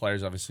better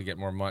players obviously get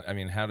more money? I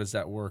mean, how does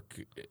that work?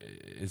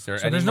 Is there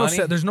So any there's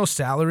money? there's no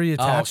salary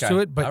attached okay. to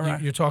it, but All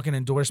right. you're talking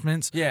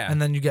endorsements, Yeah.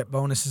 and then you get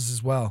bonuses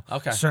as well.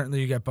 Okay.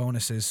 Certainly you get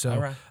bonuses. So, All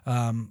right.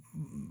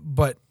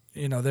 But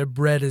their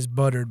bread is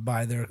buttered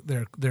by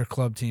their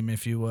club team,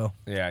 if you will.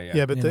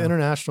 Yeah, but You the know.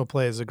 international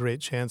play is a great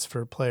chance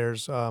for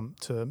players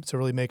to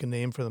really make a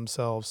name for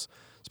themselves,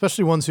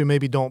 especially ones who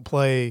maybe don't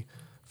play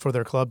for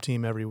their club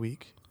team every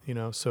week.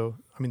 So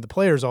I mean, the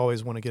players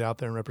always want to get out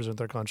there and represent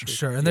their country.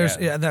 Sure, and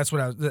that's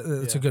what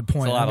that's a good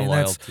point. It's a lot I mean, of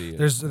loyalty.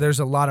 There's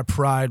a lot of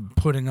pride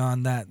putting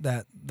on that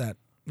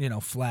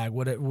flag,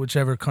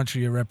 whichever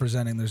country you're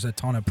representing. There's a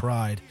ton of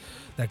pride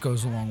that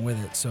goes along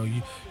with it. So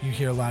you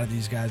hear a lot of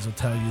these guys will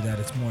tell you that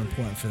it's more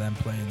important for them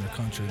playing their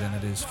country than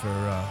it is for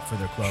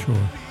their club.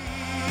 Sure.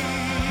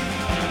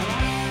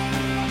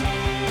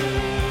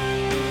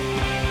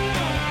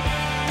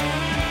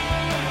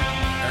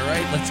 All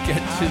right, let's get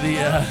to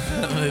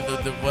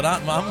the what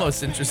I'm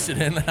most interested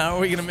in. How are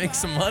we going to make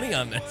some money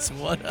on this?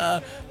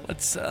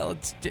 Let's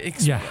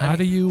Yeah. How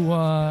do you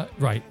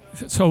right?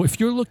 So if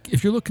you're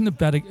looking to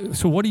bet,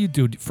 so what do you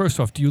do? First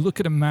off, do you look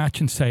at a match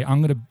and say,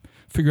 I'm going to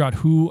figure out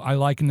who I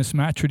like in this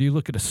match, or do you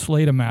look at a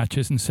slate of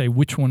matches and say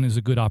which one is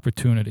a good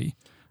opportunity?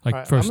 Like, All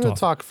right, first I'm going off, to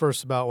talk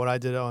first about what I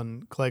did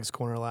on Clegg's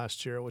Corner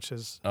last year, which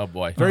is Oh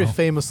boy. very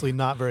famously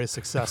not very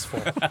successful.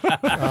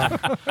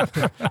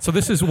 so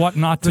this is what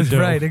not to do.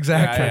 Right,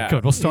 exactly. Yeah.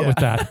 Good. We'll start with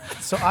that.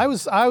 So I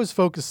was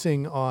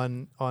focusing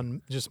on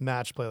just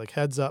match play, like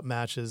heads up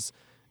matches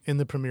in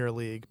the Premier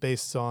League,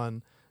 based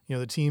on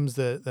the teams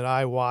that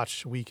I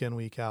watch week in,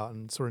 week out,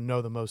 and sort of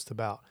know the most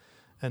about.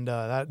 And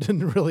that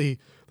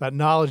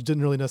knowledge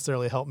didn't really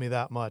necessarily help me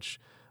that much.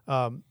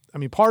 I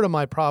mean, part of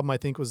my problem, I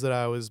think, was that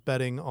I was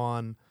betting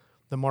on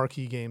the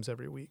marquee games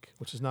every week,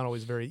 which is not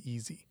always very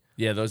easy.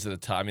 Yeah, those are the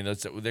top. I mean,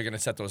 they're going to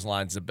set those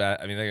lines to bet.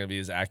 I mean, they're going to be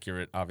as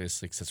accurate,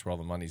 obviously, because that's where all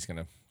the money's going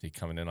to be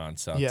coming in on.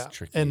 So Yeah, it's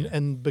tricky.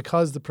 and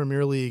because the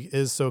Premier League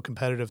is so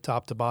competitive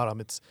top to bottom,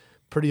 it's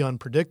pretty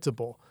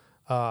unpredictable.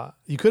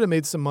 You could have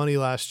made some money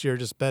last year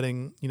just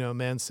betting,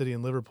 Man City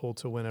and Liverpool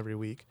to win every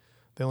week.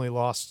 They only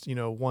lost,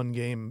 one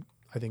game,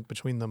 I think,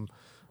 between them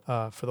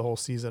for the whole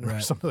season or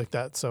something like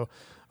that. So,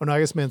 I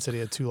guess Man City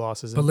had 2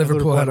 losses. But and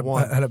Liverpool had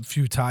one. a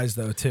few ties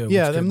though too.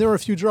 Yeah, which I mean, there were a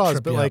few draws,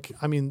 trip but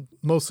you up.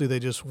 mostly they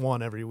just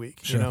won every week.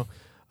 Sure.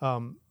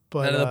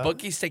 But Now, do the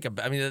bookies take a.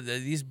 I mean,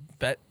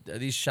 are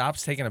these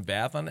shops taking a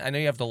bath on it? I know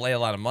you have to lay a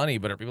lot of money,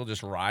 but are people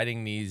just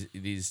riding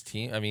these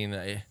teams? I mean,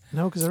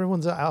 no, because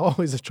everyone's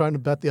always trying to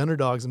bet the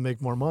underdogs and make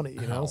more money.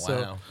 oh,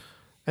 So. wow.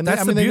 And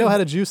That's the they know beauty- how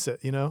to juice it,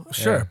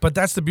 Sure, Yeah. but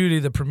that's the beauty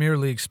of the Premier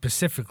League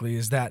specifically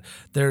is that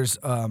there's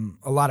a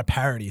lot of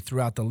parity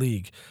throughout the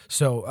league.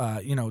 So,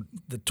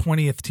 the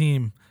 20th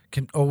team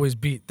can always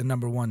beat the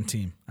number 1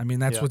 team. I mean,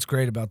 that's Yeah. what's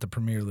great about the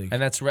Premier League. And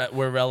that's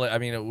I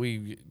mean,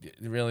 we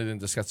really didn't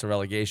discuss the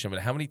relegation, but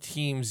how many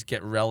teams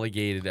get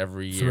relegated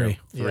every year?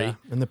 3. Yeah.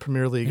 In the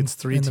Premier League, it's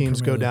 3 in the teams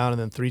Premier go League. down and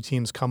then 3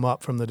 teams come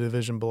up from the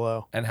division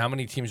below. And how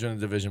many teams are in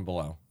the division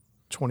below?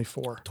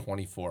 24.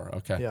 24.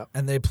 Okay. Yeah.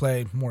 And they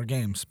play more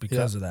games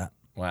because of that.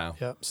 Wow.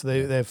 Yeah. So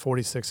they have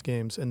 46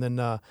 games, and then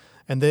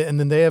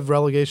they have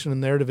relegation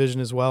in their division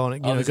as well, and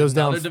it there's goes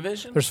down. another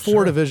division? There's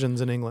 4 divisions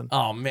in England.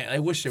 Oh man, I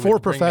wish they 4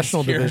 would bring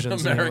professional this here in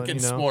divisions in American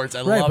England, sports.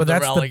 I Right, love but the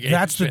that's relegation.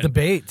 that's the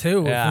debate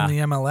too Yeah. within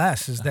the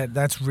MLS is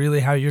that's really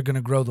how you're going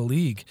to grow the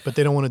league. But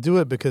they don't want to do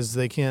it because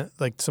they can't.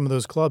 Like some of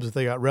those clubs, if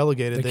they got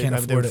relegated, They can't they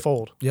afford would it.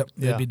 fold. Yep,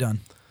 they'd Yeah. be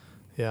done.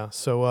 Yeah.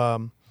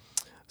 So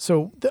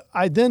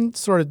I then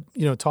started,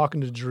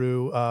 talking to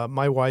Drew.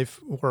 My wife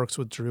works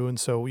with Drew, and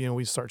so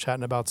we start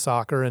chatting about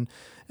soccer, and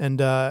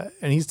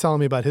he's telling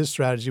me about his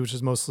strategy, which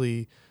is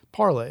mostly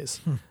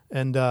parlays,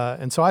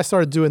 and so I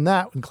started doing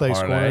that in Clay's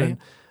Corner. Parlay? And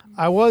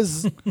I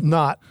was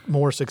not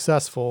more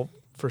successful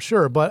for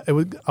sure, but it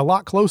was a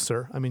lot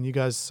closer. I mean, you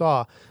guys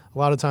saw a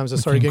lot of times I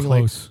started came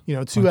getting close.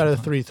 2 out of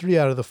the 3, 3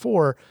 out of the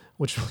 4,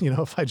 which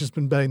if I just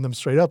been betting them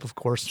straight up, of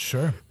course,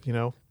 Sure.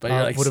 But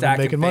you're like would have been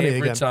stacking making money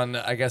again. favorites on.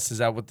 I guess is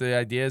that what the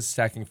idea is?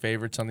 Stacking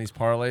favorites on these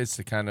parlays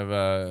to kind of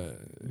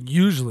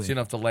Usually. so you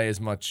don't have to lay as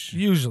much.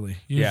 Usually,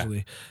 Yeah.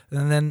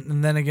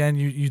 and then again,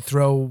 you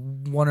throw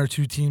 1 or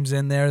 2 teams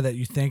in there that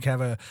you think have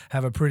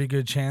a pretty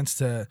good chance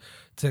to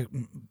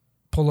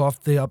pull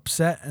off the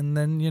upset, and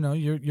then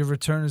your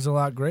return is a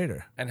lot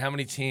greater. And how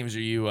many teams are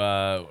you?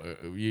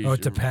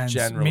 it depends.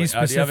 Generally, Me do you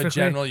have a specifically?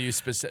 general? You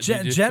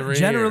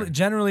specific?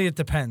 Generally, it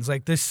depends.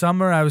 Like this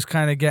summer, I was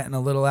kind of getting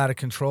a little out of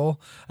control,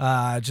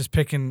 just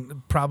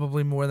picking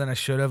probably more than I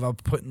should have. I'm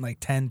putting like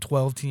 10,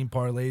 12 team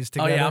parlays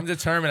Oh together. yeah, I'm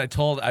determined.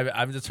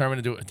 I'm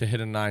determined to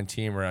hit a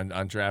 9-teamer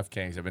on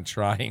DraftKings. I've been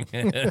trying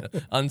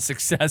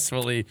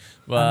unsuccessfully,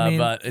 I mean,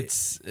 but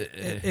it's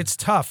It's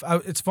tough.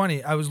 It's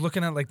funny. I was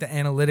looking at like the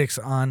analytics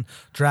on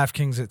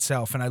DraftKings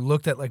itself, and I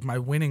looked at like my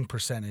winning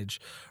percentage,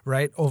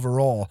 right,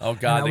 overall. Oh and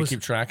God, I they was-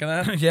 keep track of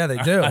that. Yeah, they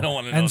do. I don't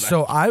want to know And that.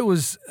 so I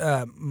was,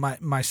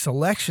 my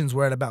selections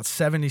were at about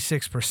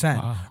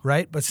 76%, Wow.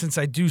 right? But since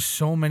I do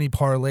so many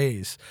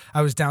parlays,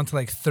 I was down to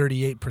like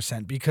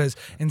 38% because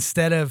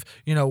instead of,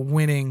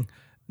 winning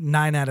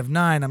 9 out of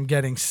 9, I'm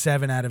getting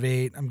 7 out of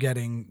 8. I'm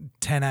getting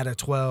 10 out of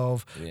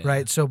 12, Yeah.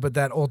 right? So, but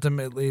that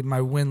ultimately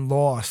my win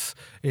loss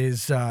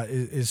is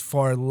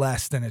far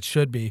less than it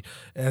should be,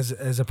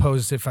 as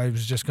opposed to if I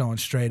was just going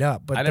straight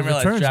up. But I the didn't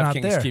realize return's not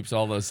DraftKings there. keeps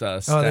all those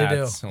stats. Oh, they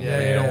do. Yeah,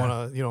 Yeah, you don't yeah.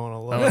 want to. You don't want to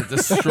I look. want to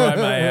destroy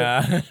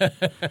my.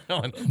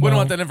 Wouldn't Well,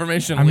 want that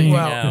information I mean, leaking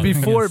Well, out.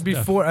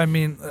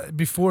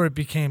 before it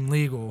became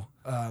legal,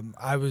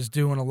 I was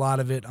doing a lot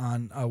of it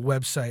on a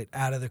website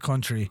out of the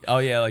country. Oh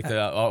yeah, like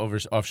the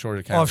offshore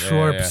account.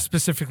 Offshore, Yeah.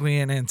 specifically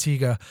in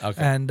Antigua,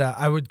 Okay. and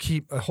I would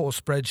keep a whole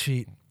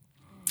spreadsheet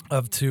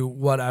to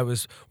what I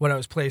was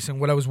placing,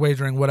 what I was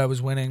wagering, what I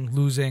was winning,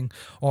 losing,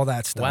 all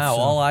that stuff. Wow,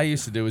 So- all I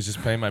used to do was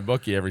just pay my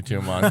bookie every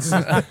 2 months.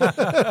 I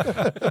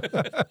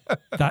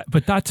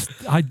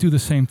do the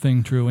same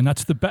thing, Drew, and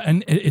that's the best.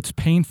 And it's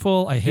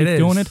painful. I hate It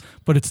doing is. it,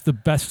 but it's the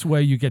best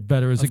way you get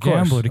better as a Of course,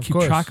 gambler to of keep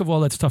course. track of all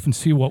that stuff and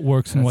see what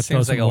works and It what seems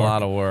doesn't like a work.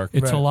 lot of work.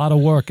 It's a Right. lot of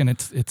work, and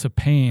it's a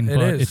pain. It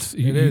but is. it's It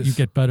you is.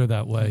 get better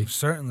that way.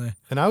 Certainly.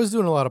 And I was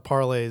doing a lot of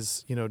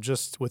parlays,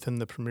 just within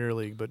the Premier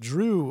League. But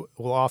Drew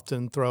will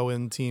often throw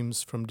in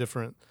teams from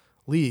different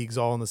leagues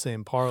all in the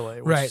same parlay,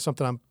 which Right. is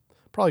something I'm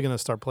probably going to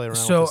start playing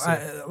around So, with.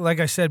 this year. like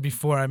I said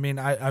before, I mean,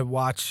 I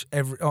watch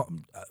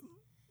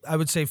I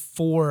would say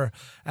 4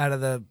 out of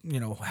the,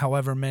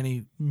 however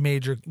many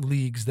major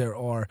leagues there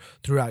are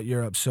throughout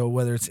Europe. So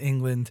whether it's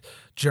England,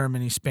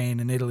 Germany, Spain,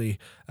 and Italy,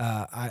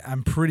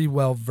 I'm pretty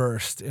well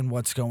versed in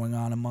what's going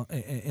on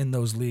in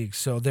those leagues.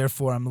 So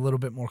therefore, I'm a little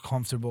bit more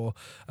comfortable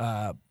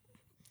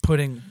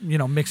putting,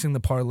 mixing the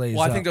parlays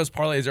Well, I up. think those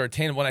parlays are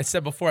attainable. When I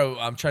said before,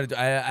 I'm trying to.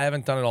 I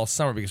haven't done it all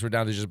summer because we're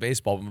down to just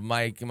baseball. But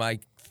my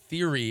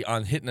theory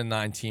on hitting a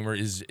 9-teamer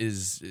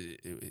is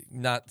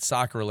not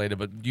soccer related,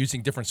 but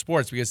using different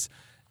sports because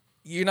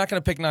you're not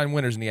going to pick 9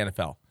 winners in the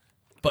NFL.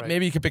 But Right.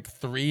 maybe you could pick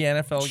 3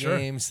 NFL Sure.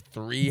 games,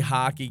 3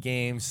 hockey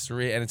games,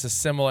 3, and it's a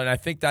similar. And I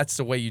think that's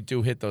the way you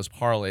do hit those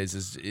parlays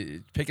is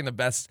picking the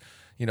best,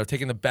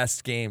 taking the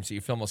best games that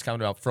you feel most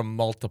confident about from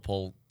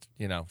multiple,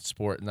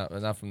 sport, not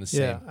from the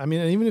same. Yeah, I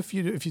mean, even if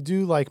you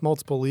do like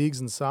multiple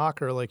leagues in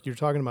soccer, like you're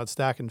talking about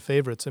stacking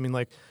favorites. I mean,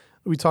 like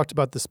we talked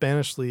about the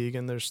Spanish league,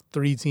 and there's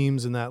 3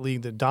 teams in that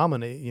league that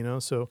dominate.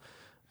 So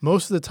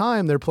most of the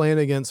time they're playing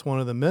against one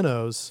of the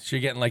minnows. So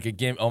you're getting like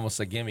almost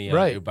a gimme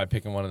Right. by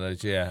picking one of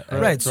those, yeah. And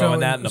Right,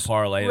 throwing that in the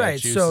parlay.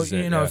 Right, that so juices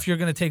it, if you're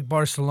going to take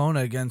Barcelona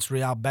against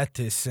Real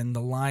Betis and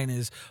the line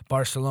is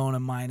Barcelona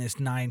minus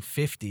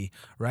 950,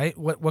 right?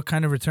 What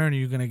kind of return are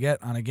you going to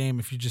get on a game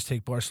if you just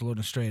take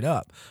Barcelona straight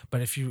up?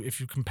 But if you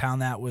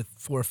compound that with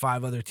 4 or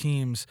 5 other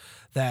teams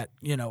that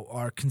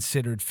are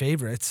considered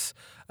favorites,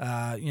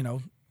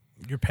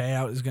 your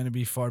payout is going to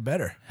be far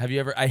better. Have you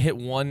ever? I hit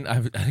one.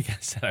 Like I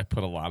said, I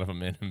put a lot of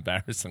them in.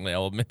 Embarrassingly,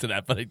 I'll admit to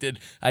that. But I did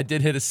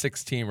hit a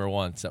 6-teamer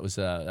once. That was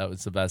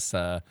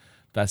the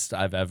best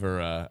I've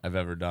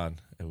ever done.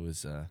 It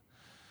was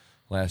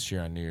last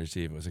year on New Year's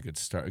Eve. It was a good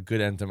start, a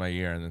good end to my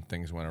year, and then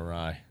things went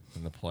awry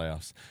in the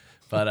playoffs.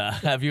 But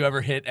have you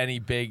ever hit any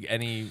big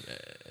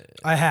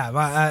I have.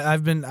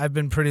 I've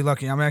been pretty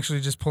lucky. I'm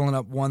actually just pulling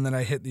up one that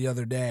I hit the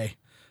other day.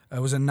 It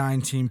was a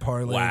 9-team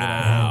parlay. That I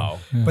had. Wow.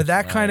 But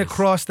that kind of Nice.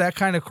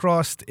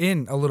 crossed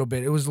in a little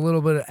bit. It was a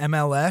little bit of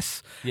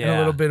MLS and Yeah. a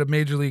little bit of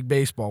Major League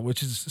Baseball,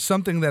 which is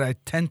something that I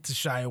tend to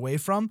shy away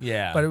from.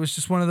 Yeah. But it was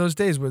just one of those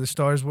days where the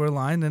stars were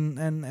aligned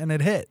and it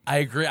hit. I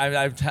agree.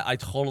 I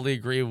totally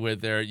agree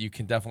with there. You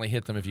can definitely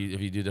hit them if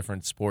you do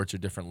different sports or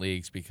different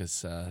leagues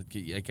because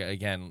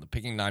again,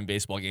 picking 9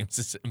 baseball games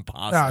is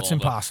impossible. No, it's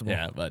impossible.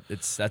 Yeah, but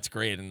that's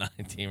great in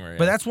 9-teamer.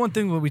 But that's one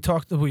thing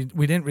that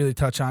we didn't really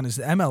touch on is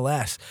the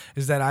MLS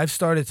is that I've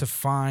started to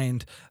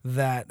find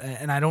that,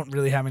 and I don't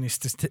really have any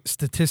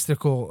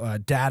statistical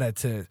data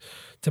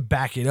to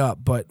back it up,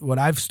 but what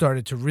I've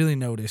started to really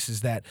notice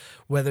is that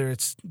whether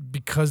it's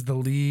because the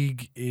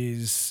league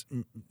is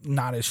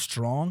not as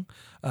strong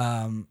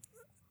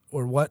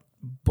or what,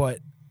 but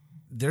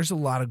there's a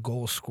lot of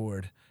goals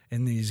scored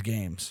in these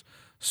games.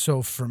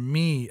 So for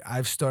me,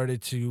 I've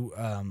started to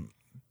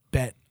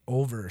bet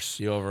overs.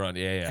 the over on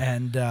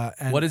And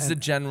what is the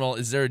and general?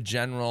 Is there a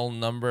general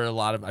number?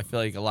 I feel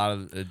like a lot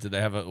of. Do they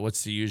have a?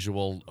 What's the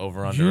usual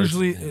over under?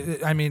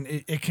 usually? I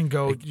mean, it can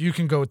go. You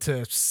can go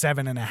to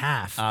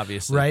 7.5.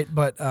 Obviously. right?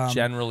 But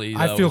Generally,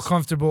 I feel those-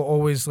 comfortable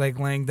always like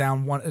laying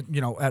down one.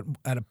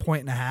 At a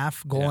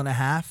 1.5 goal Yeah. and a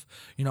half.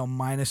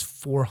 Minus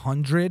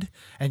 400,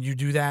 and you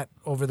do that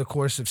over the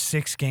course of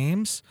 6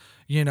 games.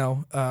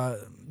 The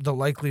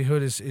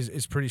likelihood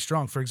is pretty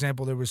strong. For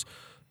example, there was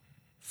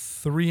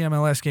 3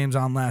 MLS games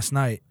on last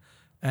night,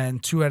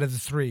 and 2 out of the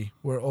 3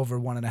 were over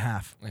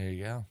 1.5. There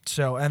you go.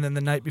 So, and then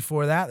the night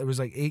before that, there was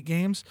like 8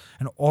 games,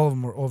 and all of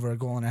them were over a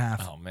goal and a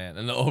half. Oh man,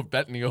 and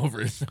betting the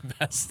over is the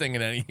best thing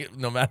in any,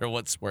 no matter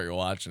what sport you're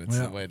watching. It's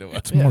Yeah. the way to.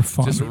 It's more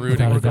fun. Just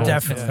rooting without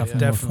a for doubt. Definitely,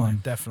 It's more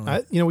definitely.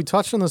 fun. You know, we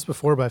touched on this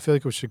before, but I feel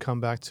like we should come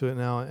back to it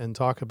now and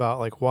talk about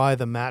like why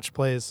the match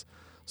play is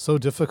so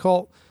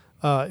difficult.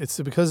 It's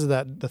because of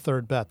the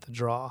third bet, the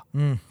draw.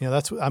 You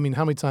know, I mean,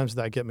 how many times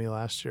did that get me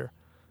last year?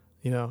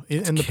 You know,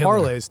 and the killer.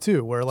 parlays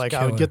too, where like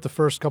I would killer. get the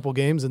first couple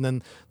games, and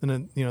then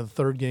you know the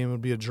third game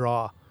would be a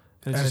draw.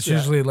 And just, it's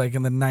usually like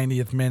in the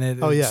 90th minute.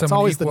 oh yeah, it's someone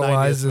always the 90th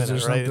equalizes or minute,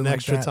 something right? An like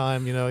extra that.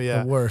 time, you know,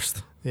 The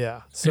worst.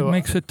 yeah. So it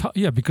makes it tough.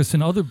 Yeah, because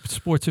in other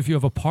sports, if you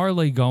have a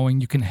parlay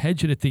going, you can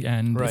hedge it at the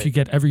end Right. if you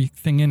get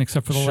everything in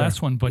except for the Sure.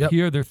 last one. But Yep.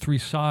 here, there are 3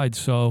 sides,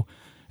 so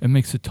it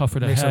makes it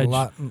tougher to Makes hedge.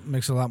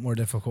 it a lot more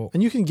difficult.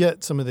 and you can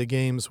get some of the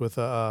games with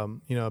a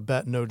you know a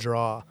bet no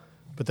draw,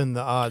 but then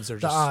the odds are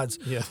just odds.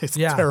 it's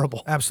Yeah,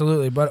 terrible.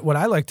 Absolutely. But what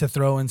I like to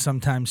throw in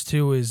sometimes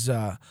too is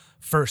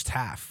first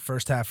half.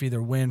 First half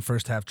either win,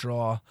 first half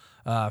draw,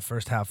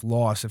 first half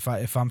loss.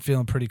 If I'm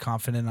feeling pretty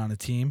confident on a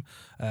team,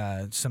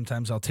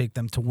 sometimes I'll take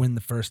them to win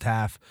the first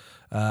half.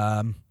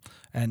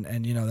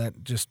 And you know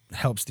that just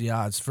helps the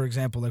odds. For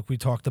example, like we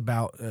talked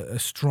about a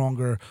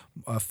stronger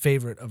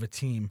favorite of a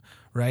team,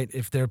 right?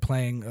 If they're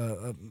playing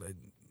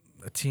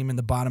a team in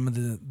the bottom of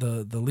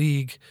the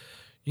league,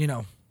 you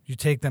know, you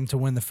take them to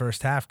win the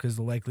first half because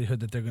the likelihood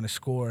that they're going to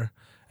score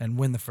and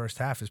win the first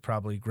half is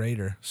probably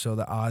greater. So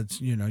the odds,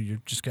 you know, you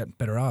just get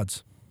better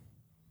odds.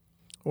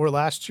 Or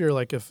last year,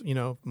 like if you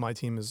know my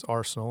team is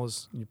Arsenal,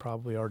 as you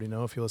probably already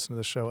know if you listen to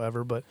the show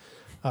ever, but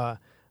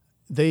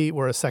they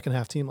were a second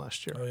half team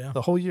last year, Oh, yeah.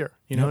 the whole year.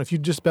 You know, if you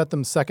just bet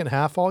them second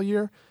half all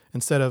year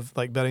instead of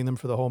like betting them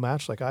for the whole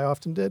match, like I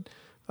often did,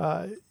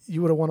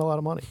 you would have won a lot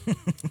of money.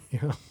 You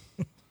know.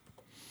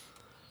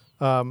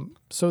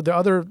 So the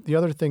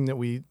other thing that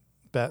we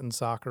bet in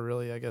soccer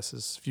really, I guess,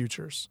 is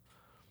futures.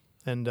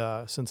 And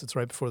since it's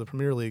right before the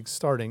Premier League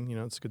starting, you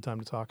know, it's a good time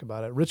to talk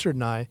about it. Richard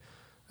and I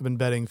have been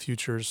betting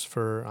futures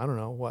for, I don't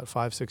know,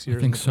 5-6 years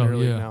in think the so, Premier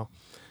League yeah. now.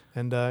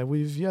 And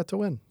we've yet to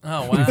win.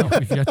 Oh wow.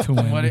 We've yet to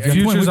win. What- We've yet to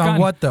win. Futures We've on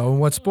gotten- what though? In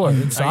what sport?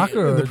 In soccer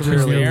in or the Premier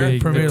just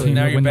League. Premier The League?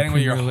 Now to you're win the betting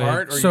with your Premier League.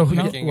 heart, or So you're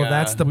no, thinking, well,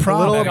 that's the we've- A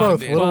little of problem.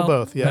 both. A little of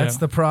both. Yeah. That's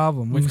the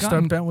problem. When We've you start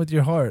gotten- betting with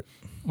your heart.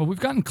 Well,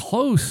 we've gotten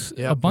close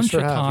Yep, a we bunch sure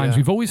of have, times. yeah.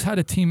 We've always had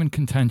a team in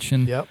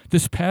contention. Yep.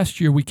 This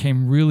past year, we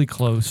came really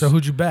close. So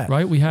who'd you bet?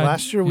 right? We had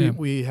Last year yeah.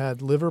 we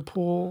had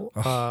Liverpool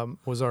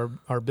was our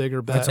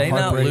bigger bet. That's They a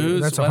not heartbreaker.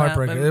 lose? That's a What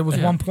heartbreaker. happened? It was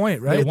Yeah. 1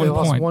 point, right? They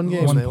lost one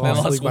game. They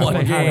lost lost by one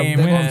one. game.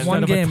 They and lost one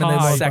instead of a game and they tie-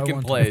 lost by second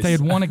 1 place. If they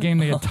had won a game,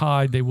 they had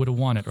tied, they would have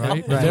won it, right?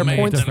 Right. That Their made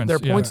a points difference,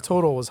 yeah. points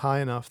total was high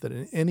enough that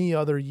in any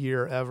other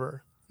year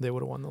ever they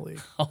would have won the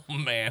league. Oh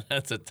man,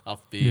 that's a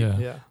tough beat. Yeah.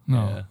 Yeah. No,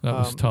 Yeah. that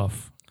was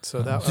tough.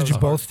 So that Did you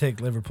was both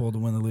take Liverpool to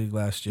win the league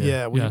last year?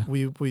 Yeah, Yeah.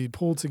 we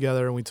pulled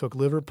together and we took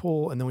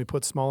Liverpool and then we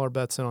put smaller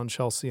bets in on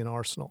Chelsea and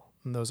Arsenal.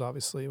 And those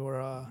obviously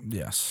were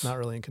Yes. not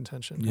really in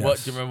contention. Yeah. What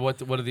Yes. do you remember?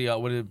 What are the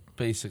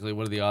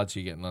what are the odds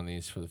you getting on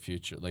these for the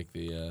future? Like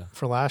the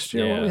For last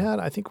year, what we Yeah. had,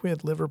 I think we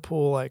had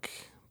Liverpool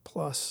like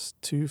plus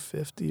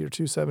 250 or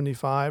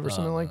 275 or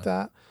something like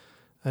that.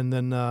 And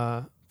then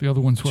The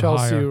other ones were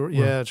Chelsea,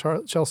 higher.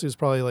 Chelsea was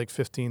probably like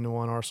 15 to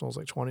 1. Arsenal's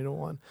like 20 to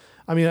 1.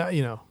 I mean,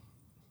 you know,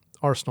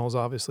 Arsenal's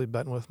obviously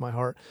betting with my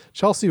heart.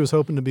 Chelsea was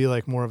hoping to be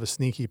like more of a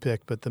sneaky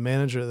pick, but the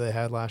manager they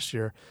had last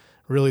year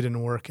really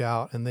didn't work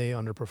out, and they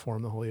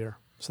underperformed the whole year.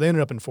 So they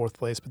ended up in 4th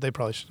place, but they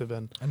probably should have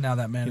been. And now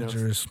that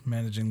manager is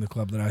managing the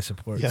club that I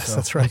support. Yes, so.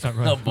 that's right. Is that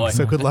right? Oh boy.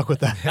 So good luck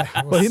with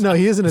that. Well,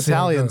 he is an see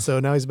how it Italian, goes. so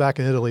now he's back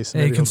in Italy. So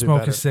Hey, he maybe can he'll do smoke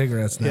better. his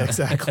cigarettes now. Yeah,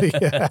 exactly.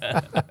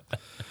 Yeah.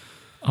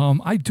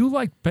 I do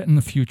like betting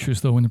the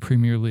futures though in the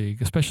Premier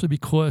League, especially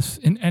because,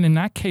 and in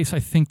that case, I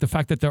think the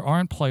fact that there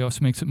aren't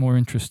playoffs makes it more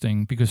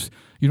interesting because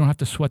you don't have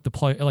to sweat the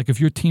play. Like if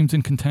your team's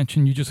in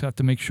contention, you just have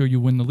to make sure you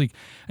win the league,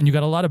 and you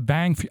got a lot of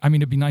bang. I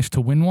mean, it'd be nice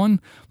to win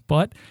one,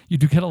 but you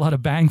do get a lot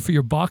of bang for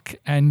your buck.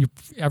 And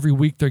every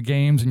week there are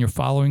games, and you're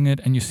following it,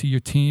 and you see your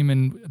team.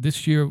 And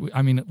this year,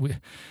 I mean,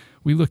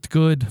 we looked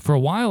good for a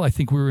while. I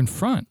think we were in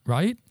front,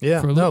 right?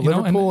 Yeah. For a No, little- you know,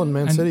 Liverpool and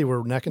Man City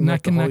were neck and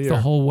neck the whole year.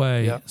 the whole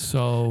way. Yeah.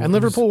 So And it was-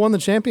 Liverpool won the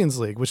Champions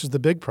League, which is the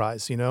big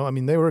prize. You know, I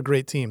mean, they were a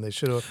great team. They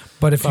should have.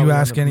 But if Probably you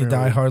won ask the any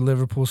Premier League. diehard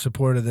Liverpool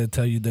supporter, they'll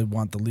tell you they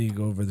want the league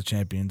over the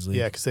Champions League.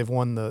 Yeah, because they've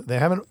won they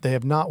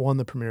have not won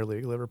the Premier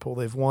League. Liverpool,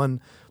 they've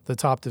won the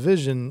top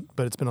division,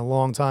 but it's been a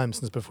long time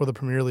since before the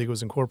Premier League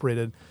was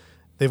incorporated.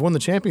 They've won the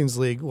Champions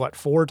League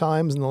 4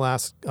 times in the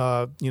last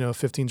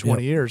 15,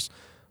 20 Yep. years,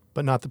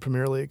 but not the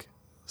Premier League.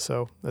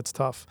 So that's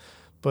tough.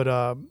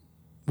 But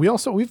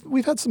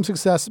we've had some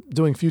success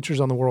doing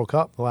futures on the World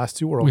Cup, the last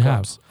 2 World we have.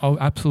 Cups. Oh,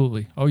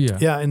 absolutely. Oh yeah.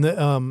 Yeah, and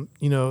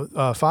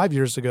the 5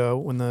 years ago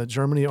when the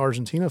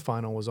Germany-Argentina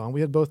final was on,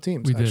 we had both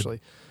teams We did. actually.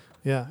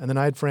 Yeah, and then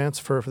I had France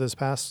for this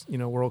past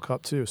World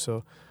Cup too.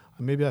 So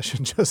maybe I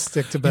should just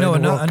stick to betting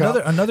the World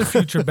Cup. another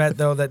future bet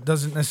though that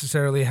doesn't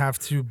necessarily have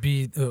to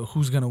be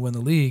who's going to win the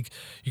league.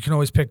 You can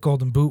always pick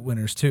Golden Boot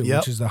winners too, Yep.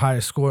 which is the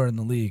highest score in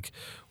the league.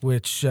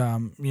 Which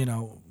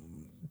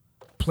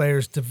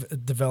players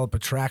develop a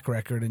track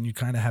record, and you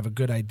kind of have a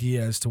good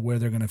idea as to where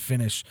they're going to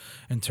finish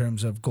in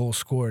terms of goals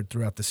scored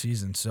throughout the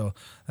season. So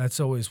that's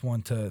always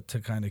one to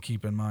kind of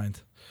keep in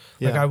mind.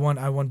 Like Yeah.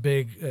 I won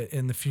big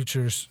in the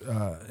futures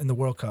in the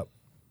World Cup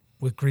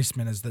with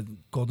Griezmann as the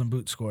Golden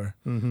Boot scorer.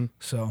 Mm-hmm.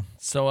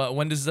 So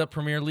when does the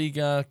Premier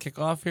League kick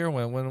off here?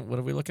 When what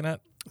are we looking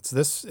at? It's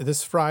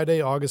this Friday,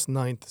 August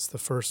 9th. It's the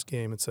first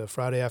game. It's a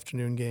Friday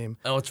afternoon game.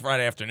 Oh, it's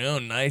Friday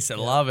afternoon. Nice, I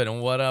love it.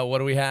 And what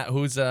do we have?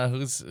 Who's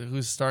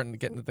starting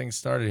getting the thing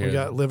started here? We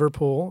got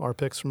Liverpool, our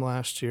picks from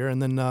last year,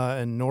 and then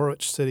and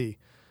Norwich City.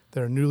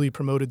 They're a newly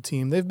promoted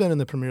team. They've been in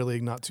the Premier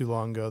League not too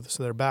long ago,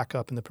 so they're back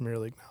up in the Premier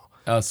League now.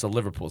 Oh, so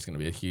Liverpool's going to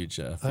be a huge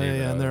favorite.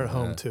 Yeah, and they're at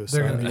home too. So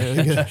They're I going mean,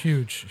 to be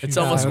huge. It's huge.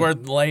 almost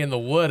worth laying the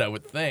wood, I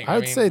would think. I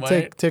would say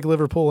right? take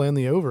Liverpool and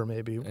the over,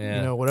 maybe.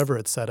 Yeah. Whatever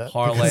it's set at.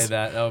 parlay because-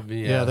 that. That would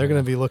be Yeah, they're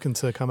going to be looking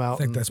to come out. I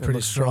think and, that's and pretty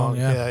look strong,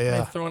 yeah.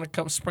 yeah. Throw in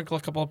sprinkle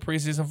a couple of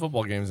preseason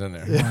football games in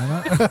there.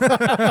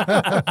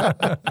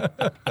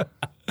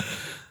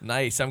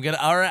 Nice. I'm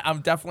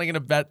definitely gonna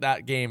bet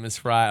that game is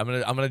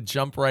Friday. I'm gonna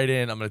jump right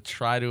in. I'm gonna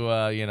try to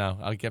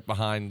I'll get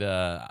behind.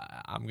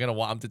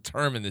 I'm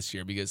determined this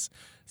year because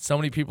so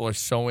many people are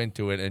so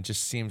into it, and it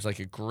just seems like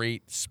a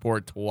great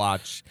sport to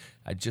watch.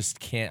 I just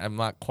can't. I'm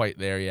not quite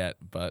there yet,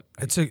 but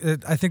I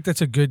think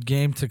that's a good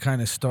game to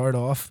kind of start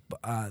off.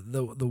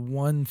 The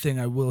one thing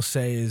I will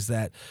say is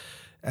that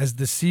as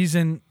the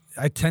season,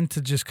 I tend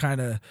to just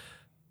kind of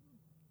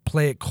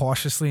play it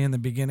cautiously in the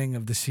beginning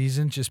of the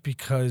season, just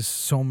because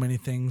so many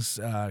things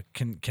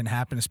can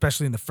happen,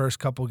 especially in the first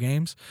couple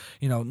games.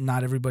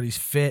 Not everybody's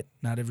fit,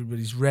 not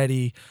everybody's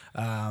ready.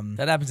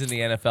 that happens in the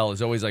NFL.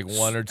 There's always like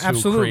one or two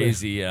Absolutely.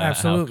 crazy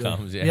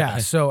outcomes. Yeah.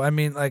 So I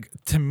mean, like,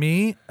 to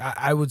me,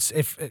 I would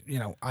if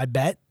I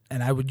bet.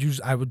 And I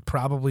would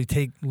probably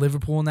take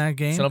Liverpool in that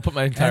game. So don't put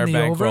my entire and the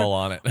over. bankroll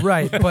on it.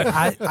 Right, but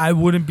I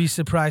wouldn't be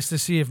surprised to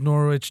see if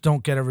Norwich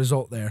don't get a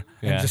result there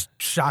and Yeah. just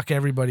shock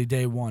everybody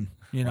day one.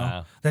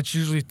 Wow. That's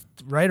usually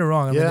right or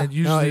wrong. I mean, it no,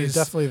 usually is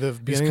definitely the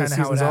beginning of the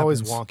kinda how it season is always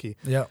happens.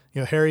 wonky.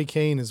 Yeah. Harry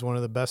Kane is one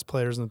of the best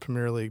players in the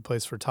Premier League,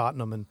 plays for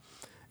Tottenham,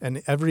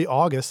 and every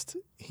August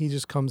he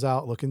just comes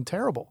out looking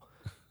terrible.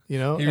 He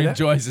and,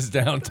 enjoys his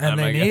downtime. And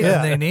they I need guess.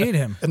 and they need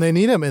him. and they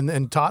need him,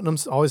 and Tottenham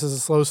always has a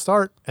slow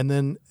start, and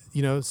then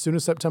as soon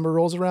as September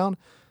rolls around,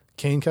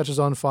 Kane catches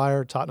on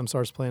fire, Tottenham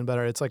starts playing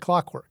better. It's like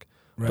clockwork.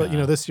 But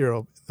this year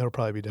it'll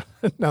probably be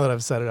different. Now that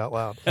I've said it out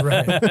loud.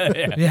 Right.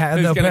 Yeah, and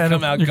Who's they'll gonna bet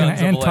come out You're going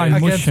to guns a-blazing?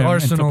 anti-mush against him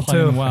Arsenal into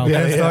playing too. well. Yeah,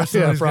 Against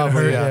Arsenal, he's gonna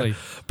probably, hurt. yeah.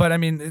 But I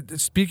mean,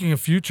 speaking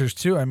of futures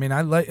too, I mean,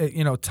 I like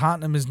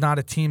Tottenham is not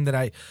a team that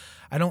I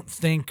don't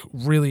think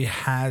really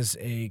has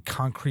a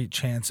concrete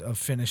chance of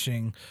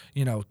finishing,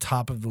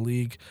 top of the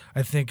league.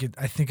 I think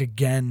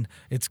again,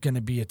 it's going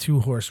to be a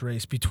 2-horse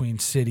race between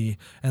City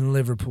and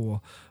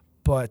Liverpool.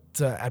 But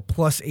at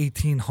plus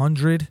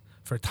 1,800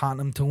 for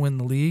Tottenham to win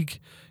the league,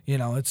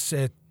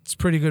 it's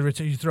pretty good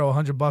return. You throw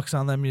 $100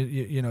 on them,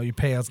 you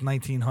pay out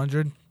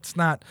 1,900. It's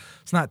not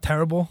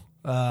terrible.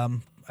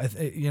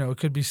 It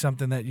could be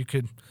something that you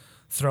could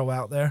throw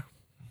out there.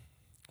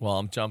 Well,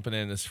 I'm jumping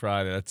in this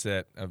Friday. That's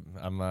it.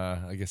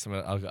 I guess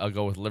I'll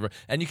go with Liverpool.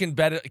 And you can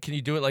bet it. Can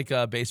you do it like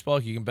baseball?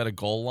 You can bet a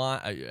goal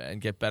line and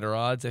get better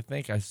odds. I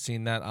think I've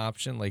seen that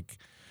option. Like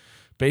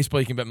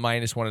baseball, you can bet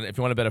 -1. If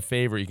you want to bet a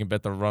favorite, you can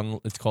bet the run.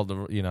 It's called the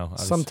obviously called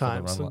the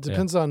Sometimes run it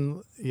depends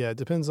on it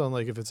depends on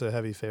like if it's a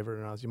heavy favorite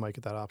or not. You might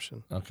get that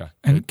option. Okay.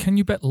 And can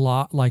you bet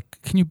live?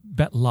 Can you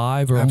bet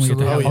live or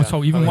Absolutely. only? Oh, yeah.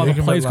 So even Oh, while yeah. the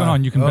You can play's bet going on,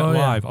 live. you can bet Oh,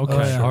 yeah. live. Okay, Oh,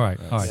 yeah. all right.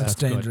 That's That's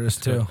good. dangerous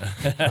too.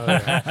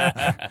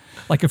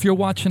 Like if you're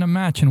watching a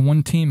match and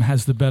one team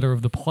has the better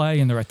of the play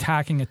and they're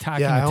attacking.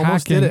 Yeah, I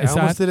almost did it. is I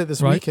almost that did it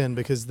this right? weekend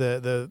because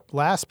the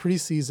last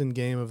preseason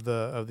game of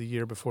the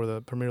year before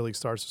the Premier League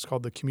starts is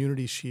called the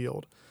Community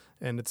Shield,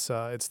 and it's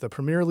the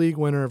Premier League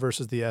winner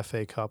versus the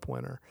FA Cup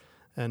winner,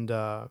 and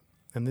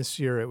this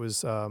year it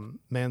was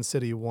Man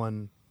City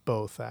won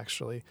both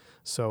actually.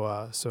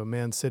 So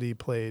Man City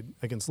played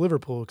against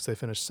Liverpool because they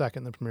finished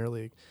second in the Premier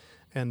League,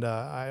 and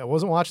I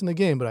wasn't watching the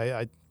game, but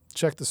I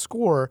checked the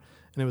score.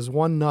 And it was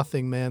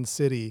 1-0 Man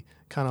City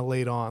kind of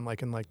late on,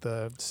 like in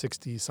the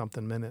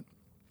 60-something minute.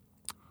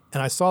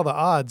 And I saw the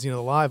odds, the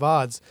live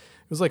odds.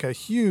 It was like a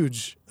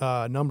huge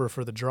number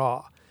for the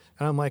draw.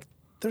 And I'm like,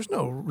 there's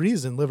no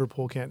reason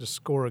Liverpool can't just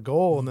score a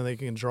goal and then they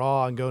can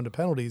draw and go into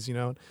penalties.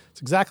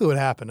 It's exactly what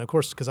happened. Of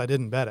course, because I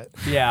didn't bet it.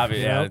 Yeah,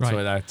 that's Right.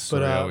 what that's.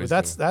 what I But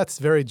always that's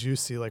very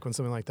juicy. Like when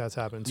something like that's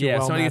happened. Two somebody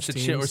gets well-matched a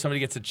chip or teams. somebody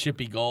gets a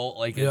chippy goal,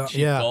 like Yeah. a cheap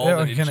Yeah. goal. Yeah,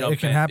 then it you can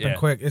jump in. happen Yeah.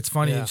 quick. It's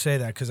funny Yeah. you say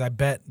that because I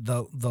bet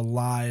the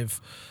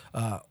live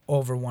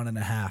over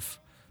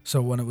 1.5.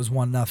 So when it was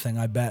 1-0,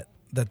 I bet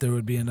that there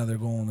would be another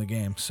goal in the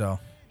game. So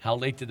How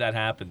late did that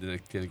happen? Did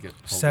it get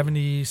pulled?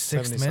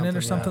 76th minute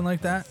or something like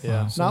that.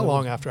 Yeah, So not that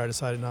long after I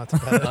decided not to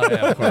bet it. Oh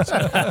yeah, of course.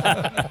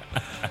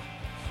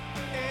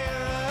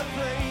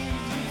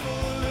 Airplanes and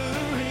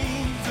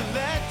fullerenes,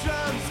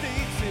 electron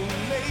states and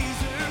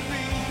laser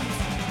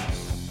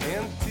beams.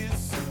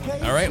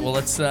 Anticipation. All right, well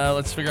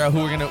let's figure out who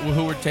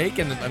we're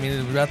taking. I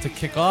mean, we're about to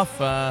kick off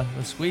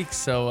this week.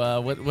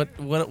 So what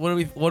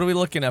are we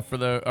looking at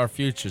for our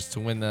futures to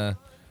win the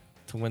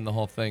to win the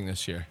whole thing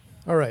this year?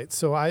 All right,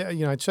 so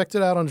I checked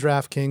it out on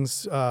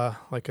DraftKings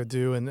like I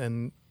do,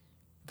 and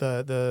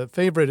the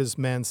favorite is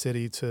Man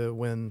City to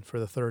win for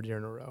the third year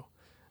in a row,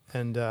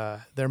 and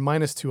they're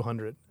minus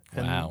 200.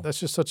 And Wow. that's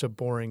just such a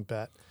boring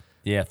bet.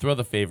 Yeah, throw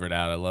the favorite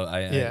out.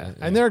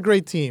 And they're a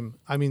great team.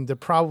 I mean, they're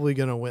probably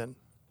going to win.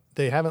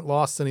 They haven't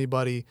lost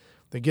anybody.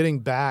 They're getting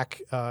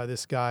back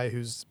this guy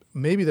who's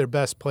maybe their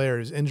best player,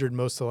 who's injured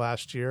most of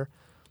last year.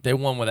 They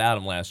won without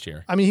him last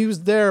year. I mean, he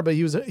was there, but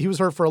he was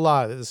hurt for a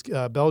lot. This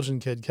Belgian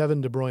kid,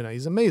 Kevin De Bruyne,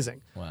 he's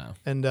amazing. Wow.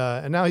 And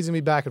now he's gonna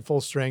be back at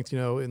full strength,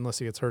 unless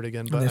he gets hurt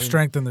again. But And they've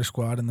strengthened their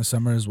squad in the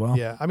summer as well.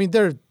 yeah, I mean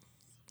they're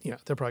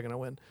probably gonna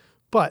win,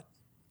 but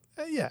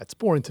it's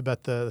boring to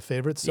bet the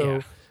favorites. So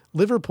Yeah.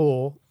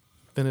 Liverpool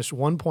finished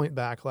 1 point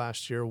back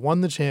last year,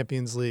 won the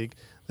Champions League.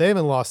 They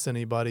haven't lost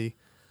anybody.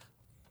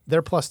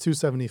 They're plus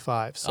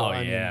 275. So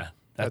I mean,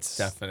 that's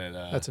definite.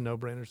 that's a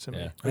no-brainer to me.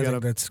 yeah. We I gotta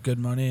think that's good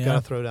money. gotta Yeah.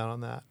 throw down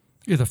on that.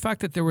 Yeah, the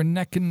fact that they were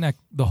neck and neck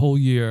the whole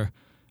year,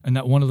 and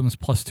that one of them is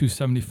plus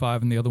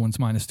 275 and the other one's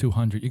minus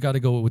 200. You got to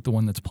go with the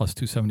one that's plus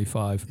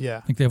 275. Yeah. I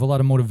think they have a lot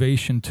of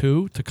motivation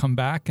too to come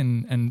back,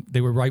 and they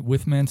were right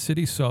with Man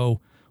City. So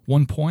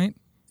 1 point.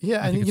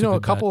 Yeah, I think and it's a a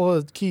good couple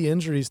of key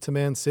injuries to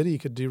Man City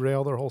could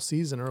derail their whole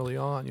season early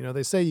on.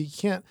 They say you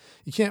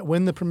can't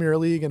win the Premier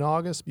League in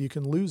August, but you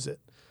can lose it.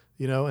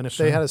 And if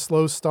they had a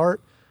slow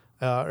start,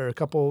 or a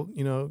couple,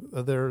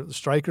 of their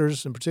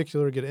strikers in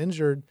particular get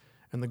injured,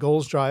 and the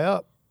goals dry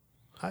up,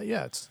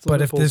 it's.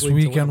 But if Liverpool's this league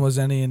to weekend win. was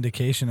any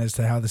indication as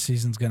to how the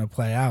season's going to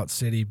play out,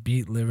 City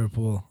beat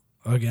Liverpool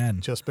again.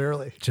 Just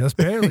barely. Just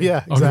barely.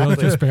 Yeah, Oh, really?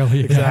 exactly. Just barely.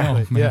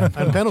 Exactly. Oh, man. Yeah,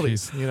 and Oh,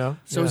 penalties. jeez.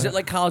 So is Yeah. it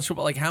like college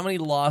football? Like how many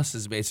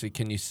losses basically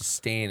can you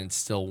sustain and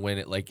still win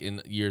it? Like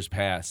in years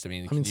past, I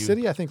mean,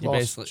 City I think you lost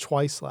basically-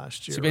 twice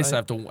last year. So you basically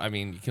right? have to. I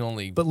mean, you can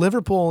only. But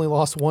Liverpool only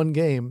lost one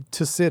game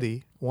to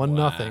City,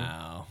 1-0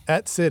 Wow.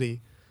 at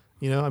City.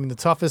 The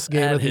toughest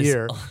game That of the is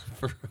year,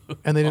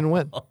 and they didn't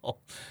win.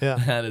 Yeah.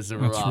 That is a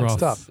That's rough. rough.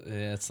 Tough.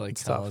 Yeah, it's like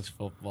It's tough. college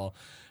football.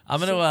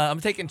 I'm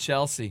taking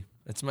Chelsea.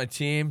 It's my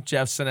team.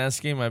 Jeff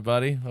Sineski, my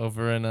buddy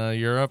over in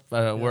Europe.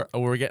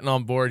 We're getting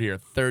on board here.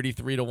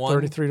 33-1.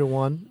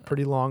 33-1,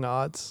 pretty long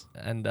odds.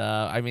 And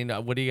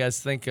what do you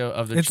guys think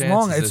of the It's chances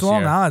long. It's this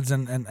long year? odds,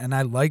 and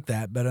I like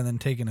that better than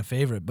taking a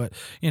favorite. But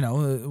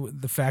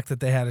the fact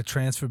that they had a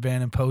transfer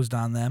ban imposed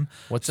on them,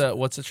 What's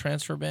a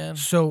transfer ban?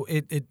 so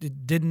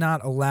it did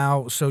not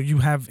allow. So you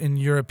have in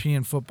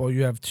European football,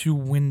 you have two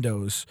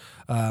windows,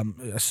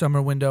 a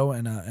summer window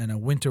and a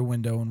winter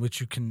window in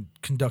which you can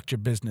conduct your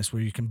business,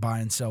 where you can buy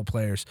and sell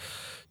players.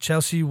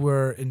 Chelsea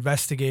were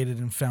investigated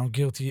and found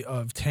guilty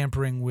of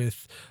tampering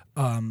with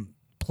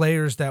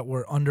players that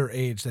were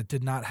underage that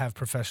did not have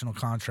professional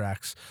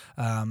contracts.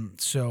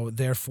 So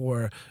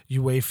therefore,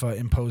 UEFA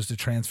imposed a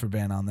transfer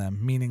ban on them,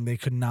 meaning they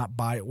could not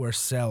buy or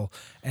sell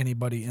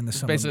anybody in the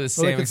summer. Basically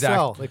the Well, same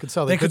exact. They could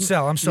sell. They could couldn't-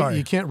 sell, I'm sorry.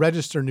 You can't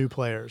register new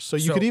players. So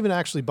you So- could even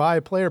actually buy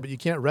a player, but you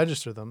can't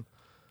register them.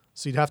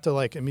 So you'd have to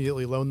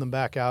immediately loan them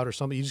back out or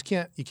something. You just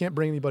can't. You can't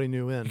bring anybody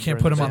new in. You can't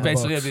during put the 'em on season. the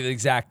Basically, books. it'd be the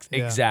exact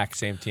Yeah.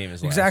 same team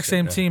as last Exact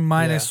same year. team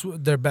minus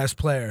their best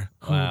player,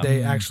 who Wow.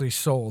 they actually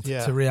sold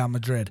Yeah. to Real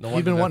Madrid. No You've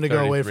wonder been they're wanting to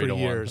go away for 33-1.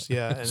 years,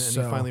 yeah, and he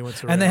finally went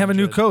to. and they Real have a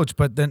new Madrid. coach,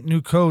 but that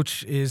new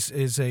coach is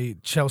a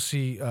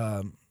Chelsea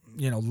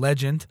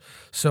legend.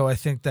 So I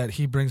think that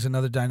he brings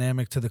another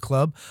dynamic to the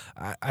club.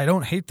 I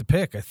don't hate the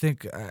pick. I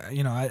think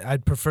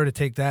I'd prefer to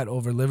take that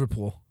over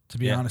Liverpool, to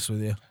be Yeah. honest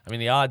with you. I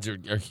mean, the odds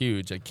are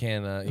huge. I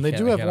can't. And they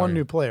do have one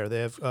new player. They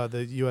have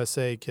the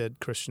USA kid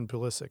Christian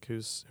Pulisic,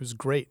 who's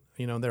great.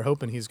 They're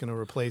hoping he's going to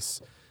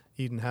replace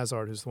Eden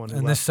Hazard, who's the one. Who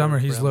And left this summer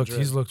for he's Real looked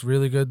Madrid.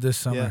 really good this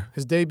summer. Yeah,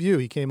 his debut,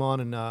 he came on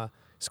and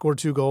scored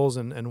 2 goals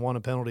and won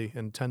a penalty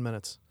in 10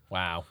 minutes.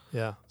 Wow.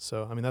 Yeah,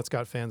 so I mean that's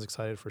got fans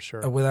excited for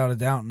sure. Without a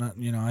doubt.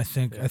 I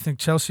think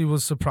Chelsea will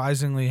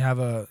surprisingly have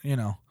a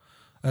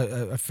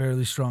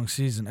fairly strong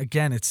season.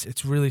 Again,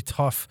 it's really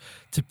tough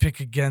to pick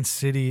against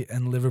City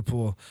and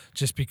Liverpool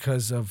just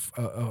because of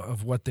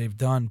what they've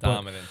done.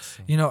 Dominance.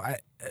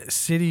 But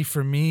City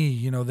for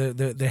me,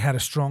 they had a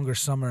stronger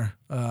summer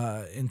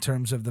in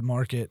terms of the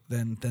market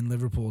than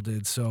Liverpool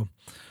did. So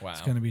Wow. it's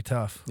going to be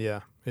tough.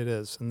 Yeah, it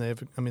is, and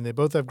they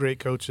both have great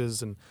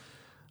coaches, and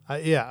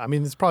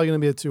it's probably going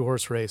to be a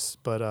 2-horse race.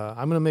 But I'm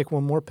going to make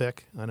one more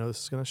pick. I know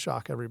this is going to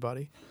shock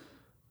everybody.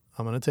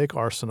 I'm going to take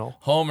Arsenal.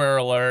 Homer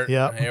alert.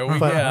 Yeah, Here we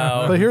but,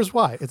 go. But here's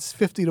why: it's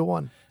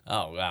 50-1.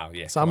 Oh wow.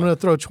 Yeah. So I'm going to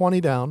throw 20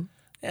 down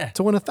Yeah.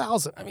 to win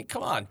 1,000. I mean,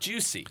 come on,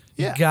 juicy.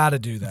 Yeah. You got to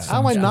do that. How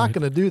am I not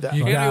going to do that? You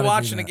You're gonna gotta be do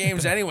watching the that.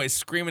 games anyway,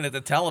 screaming at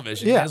the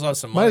television. Yeah. You might as well have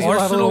some Might as money. well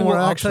have a little Arsenal, more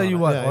I'll action tell you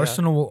on it. what, Yeah, yeah.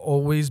 Arsenal will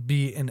always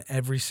be in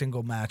every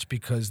single match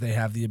because they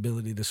have the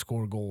ability to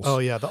score goals. Oh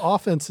yeah, the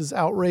offense is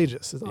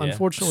outrageous.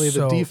 Unfortunately, the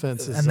So-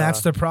 defense is. and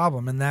that's the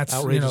problem. And that's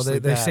outrageously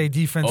they bad. say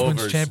defense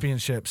wins Overs.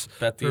 championships.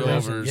 Bet the for a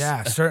reason. overs.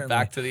 Yeah, certainly.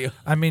 Back to the.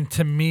 I mean,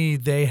 to me,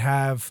 they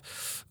have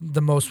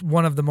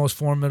one of the most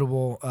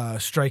formidable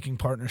striking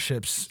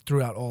partnerships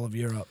throughout all of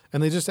Europe.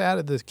 and they just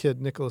added this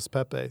kid Nicolas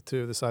Pepe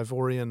too, this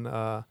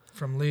Ivorian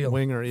From Lille,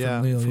 winger. From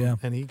Yeah, Lille, yeah.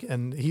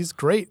 and he's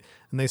great.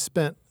 And they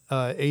spent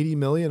 80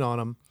 million on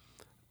him.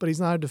 but he's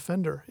not a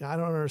defender. I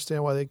don't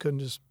understand why they couldn't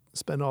just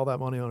spend all that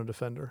money on a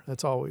defender.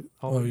 That's all we.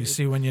 All Well, we you need.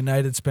 see when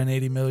United spent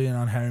 $80 million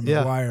on Harry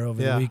Maguire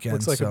over the weekend.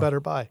 looks like so a better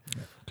buy.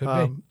 could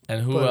be.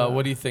 And who? But,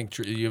 What do you think?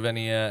 Do you have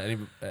any?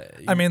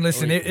 I mean,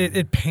 listen,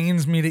 it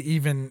pains me to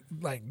even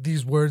like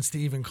these words to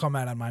even come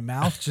out of my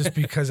mouth just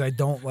because I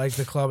don't like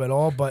the club at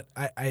all. But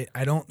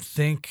I don't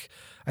think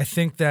I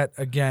think that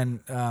again,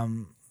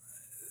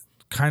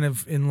 kind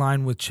of in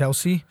line with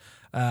Chelsea.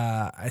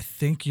 I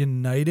think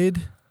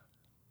United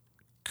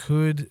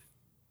could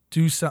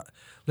do some.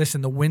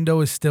 Listen, the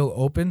window is still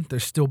open.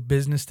 There's still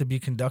business to be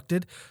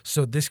conducted,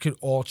 so this could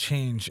all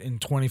change in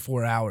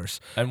 24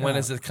 hours. And when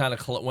is it kind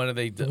of? When are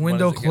they? The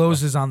window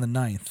closes on the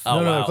 9th. Oh,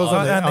 No, wow. it closes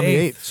on the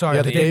 8th. Sorry,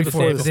 Yeah, the day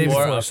before. The day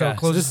before. Okay. So it So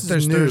closes this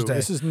is new. Thursday.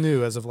 This is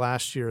new as of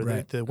last year.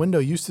 Right. The window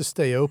used to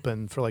stay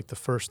open for like the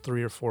first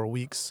 3 or 4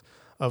 weeks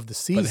of the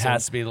season. But it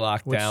has to be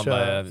locked which, down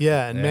by.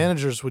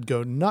 managers would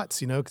go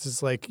nuts, because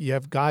it's like you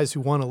have guys who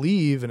want to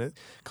leave, and it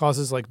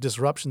causes like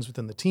disruptions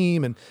within the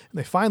team. And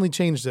they finally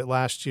changed it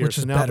last year, Which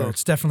so is now better.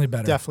 It's definitely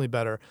better. definitely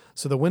better.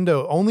 So the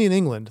window, only in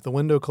England, the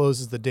window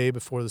closes the day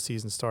before the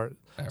season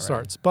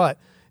starts. But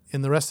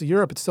in the rest of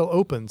Europe, it's still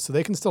open, so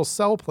they can still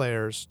sell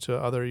players to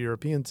other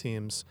European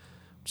teams.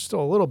 Which is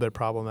still a little bit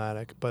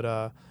problematic,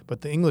 but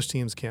the English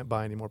teams can't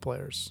buy any more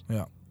players.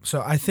 Yeah.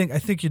 So I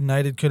think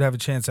United could have a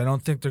chance. I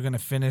don't think they're going to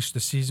finish the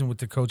season with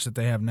the coach that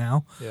they have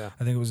now. Yeah.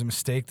 I think it was a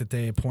mistake that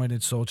they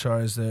appointed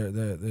Solskjaer as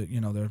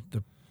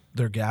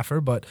their gaffer.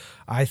 But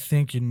I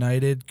think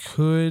United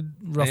could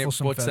ruffle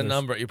some What's feathers. the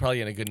number? You're probably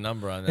getting a good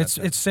number on that.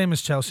 It's same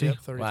as Chelsea. Yep,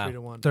 33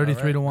 to 1.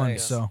 33 to 1.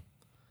 Nice. So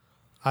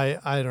I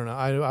don't know.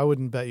 I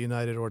wouldn't bet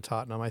United or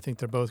Tottenham. I think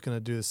they're both going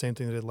to do the same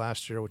thing they did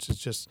last year, which is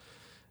just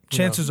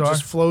Chances are.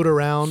 just float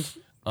around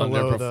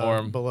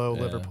Underperform. below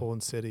Yeah. Liverpool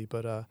and City.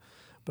 But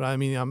I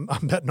mean, I'm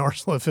betting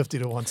Arsenal at 50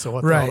 to 1. So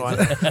what Right.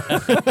 the hell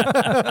do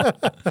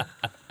I know?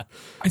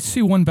 I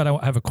see one bet I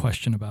have a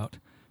question about.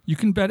 You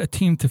can bet a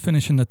team to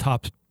finish in the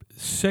top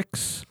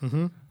 6,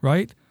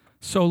 right?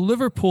 So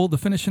Liverpool to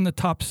finish in the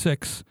top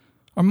 6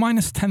 are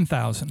minus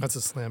 10,000. That's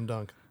a slam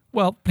dunk.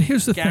 Well, but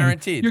here's the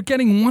Guaranteed. thing: you're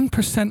getting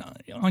 1%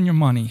 on your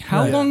money.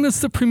 How Right. long does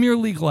the Premier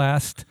League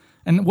last?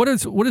 And what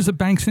is the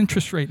bank's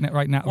interest rate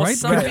right now? Well, right?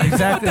 some Right. people-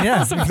 exactly.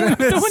 Yeah. Doing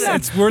that.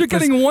 It's You're worthless.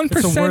 getting It's a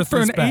 1% for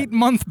worthless an bet.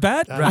 8-month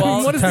bet. Right. I mean,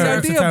 Well, what is it's the a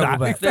idea terrible of that?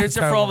 bet. There's it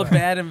for all the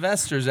bad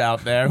investors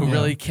out there who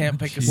really can't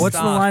pick a What's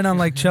stock. the line on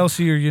like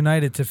Chelsea or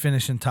United to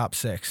finish in top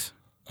 6?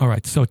 All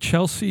right, so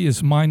Chelsea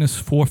is minus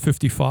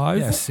 455,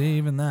 Yeah, see,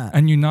 even that.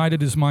 and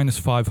United is minus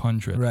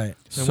 500. Right. And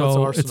So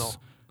what's Arsenal? it's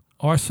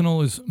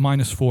Arsenal is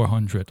minus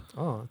 400.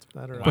 Oh, it's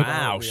better. Wow,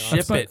 That'll be ship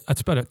awesome. it.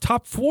 That's better.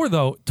 Top 4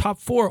 though. Top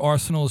 4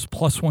 Arsenal is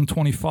plus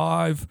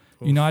 125.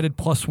 United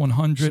plus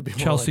 100. Should be more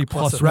Chelsea like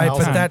plus plus a Right,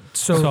 thousand. but 110. that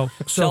so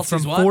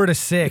Chelsea's from what? 4 to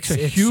 6, It's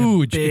a it's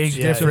huge, big it's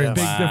difference. a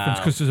big Wow. difference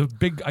because there's a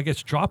big, I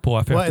guess, drop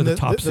off Well, after and the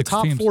top 6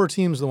 top teams. 4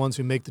 teams are the ones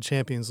who make the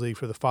Champions League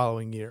for the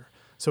following year.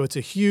 So it's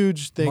a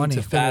huge thing Money.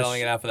 to finish.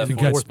 Battling it out for that To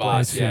fourth get spot.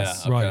 places, Yeah,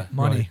 right. okay.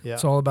 Money. Right. Yeah.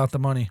 It's all about the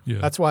money. Yeah.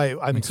 That's why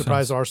I'm Makes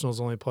surprised sense.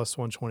 Arsenal's only plus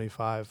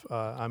 125.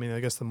 I mean, I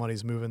guess the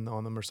money's moving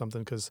on them or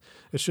something because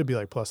it should be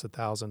like plus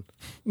 1,000.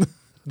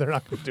 They're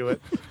not going to do it.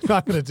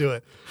 Not going to do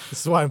it. This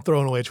is why I'm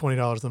throwing away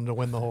 $20 to them to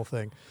win the whole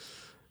thing.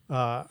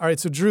 All right,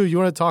 so Drew, you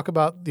want to talk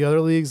about the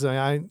other leagues?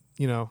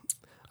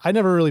 I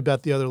never really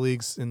bet the other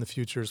leagues in the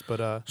futures,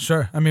 but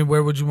Sure. I mean,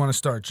 where would you want to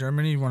start?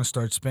 Germany? You want to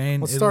start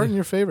Spain? let's Italy? start in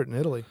your favorite in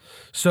Italy.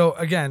 So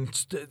again,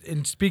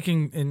 in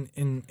speaking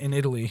in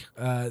Italy,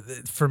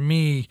 for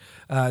me,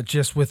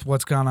 just with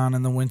what's gone on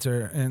in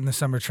the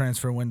summer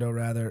transfer window,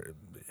 rather,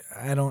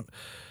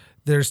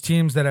 there's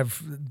teams that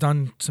have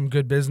done some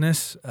good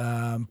business,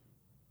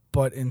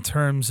 but in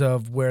terms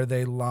of where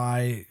they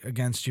lie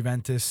against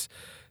Juventus,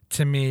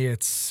 to me,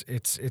 it's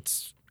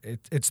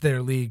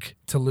their league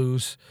to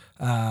lose.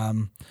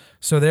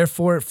 So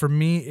therefore, for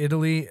me,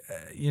 Italy,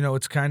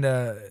 it's kind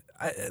of.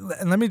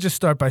 And let me just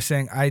start by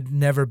saying I'd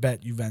never bet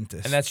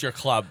Juventus. And that's your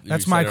club. you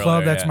That's said my earlier,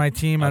 club. That's yeah. my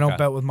team. I Okay. don't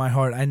bet with my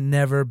heart. I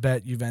never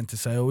bet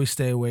Juventus. I always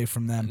stay away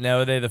from them. Now,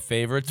 are they the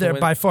favorite? to They're win?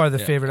 by far the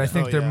Yeah. favorite. I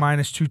think Oh, they're yeah.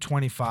 minus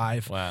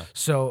 225. Wow.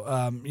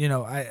 So,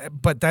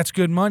 but that's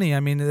good money.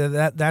 I mean,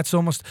 that's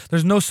almost.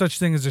 There's no such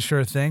thing as a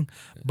sure thing,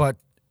 but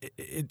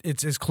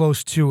it's as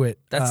close to it.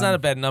 That's not a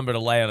bad number to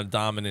lay on a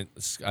dominant,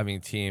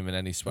 team in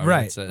any sport.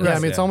 Right. It's a- Yeah, I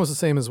mean, it's almost the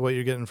same as what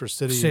you're getting for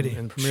City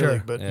in Premier sure.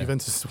 League, but Yeah.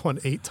 Juventus won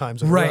 8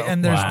 times in a Right, row.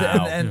 and there's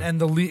Wow.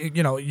 and the league,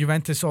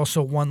 Juventus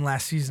also won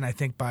last season, I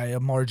think, by a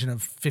margin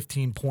of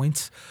 15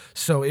 points.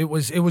 So it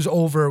was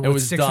over with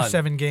was 6 or done.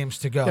 7 games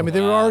to go. Yeah, I mean,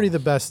 they were Wow. already the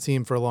best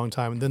team for a long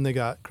time, and then they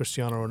got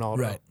Cristiano Ronaldo.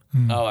 right.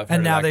 Oh, I've heard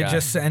And of now that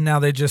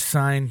they guy. just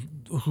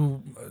signed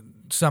who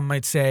some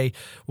might say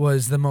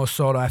was the most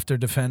sought after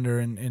defender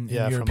in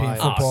Yeah, from European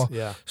Ajax. football.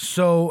 Yeah.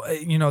 So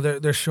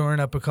they're shoring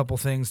up a couple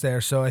things there.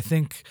 So I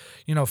think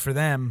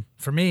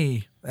for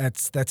me,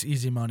 that's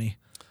easy money.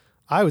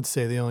 I would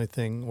say the only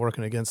thing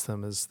working against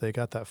them is they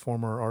got that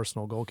former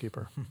Arsenal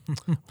goalkeeper,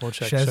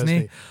 Wojciech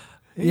Szczesny?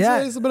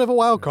 He's a bit of a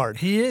wild card.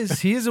 He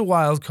is a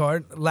wild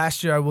card.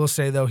 Last year, I will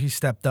say though, he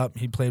stepped up.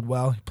 He played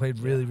well. He played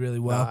really, really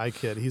well. I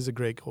kid. He's a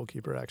great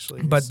goalkeeper,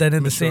 actually. But He's then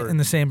in matured.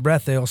 the same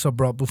breath, they also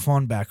brought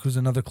Buffon back, who's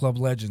another club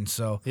legend.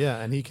 So Yeah,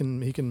 and he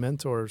can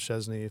mentor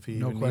Chesney if he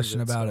no even question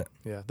needs it, about so, it.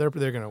 Yeah, they're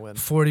going to win.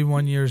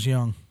 41 years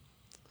young.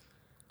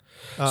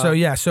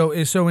 Uh,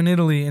 So in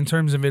Italy, in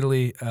terms of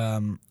Italy,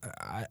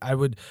 I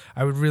would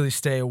really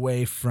stay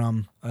away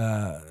from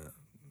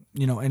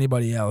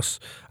anybody else.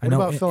 What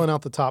about filling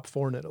out the top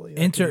 4 in Italy? That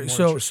could be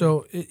Inter. more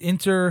So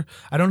Inter.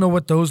 I don't know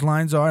what those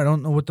lines are. I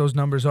don't know what those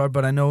numbers are,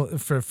 but I know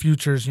for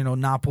futures,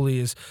 Napoli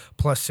is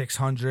plus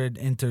 600,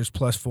 Inter's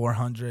plus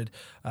 400.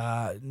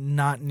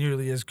 Not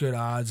nearly as good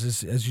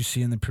odds as you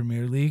see in the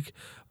Premier League.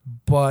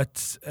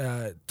 But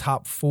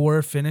top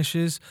 4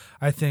 finishes,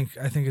 I think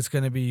it's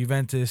going to be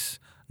Juventus,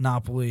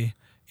 Napoli,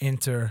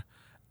 Inter,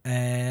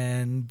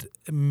 and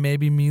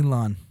maybe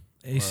Milan.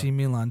 AC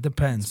Milan,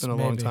 depends. It's been a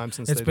long time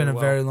since it's they been did a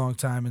well. very long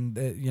time, and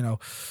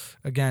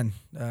again,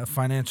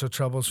 financial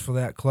troubles for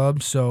that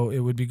club. So it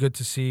would be good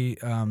to see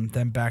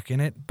them back in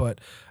it.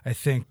 But I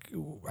think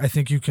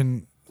you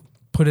can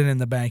put it in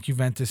the bank.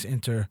 Juventus,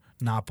 Inter,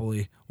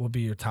 Napoli will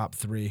be your top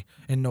 3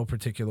 in no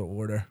particular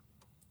order.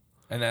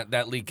 And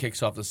that league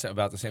kicks off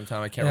about the same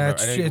time. I can't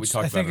remember. I think we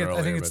talked about it earlier.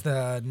 I think it's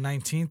the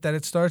 19th that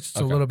it starts. It's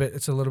Okay.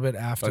 a little bit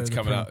after. But it's the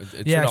coming Prem- out. It's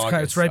in it's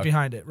August. right Okay.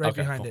 behind it. Right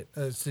Okay, behind cool. it.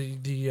 It's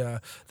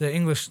the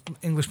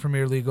English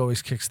Premier League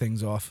always kicks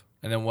things off.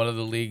 And then what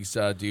other leagues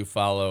do you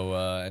follow?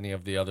 Any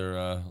of the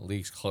other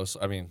leagues close?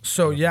 I mean,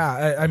 So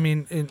I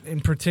mean, in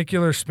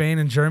particular, Spain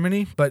and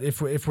Germany. But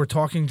if we're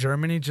talking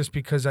Germany, just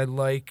because I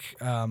like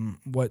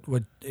what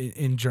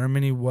in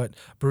Germany what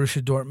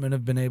Borussia Dortmund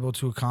have been able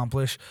to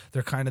accomplish,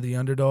 they're kind of the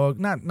underdog.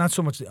 Not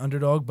so much the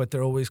underdog, but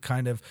they're always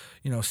kind of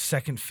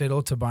second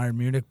fiddle to Bayern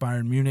Munich.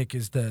 Bayern Munich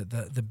is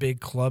the big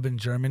club in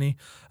Germany,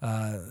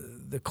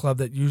 the club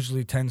that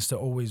usually tends to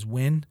always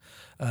win.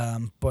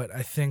 But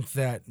I think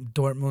that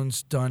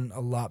Dortmund's done a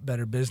lot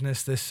better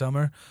business this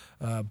summer.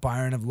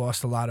 Bayern have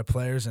lost a lot of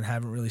players and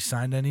haven't really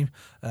signed any.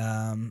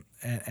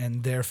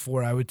 And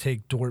therefore, I would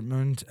take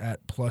Dortmund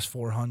at plus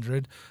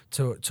 400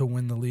 to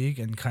win the league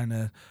and kind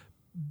of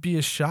be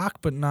a shock,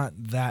 but not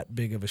that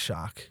big of a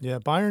shock. Yeah,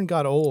 Bayern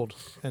got old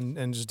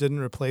and just didn't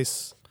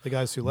replace the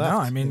guys who left. No,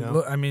 I mean,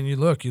 you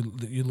know?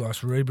 you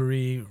lost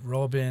Ribery,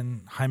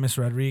 Robin, James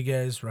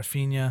Rodriguez,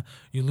 Rafinha.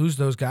 You lose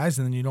those guys,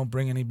 and then you don't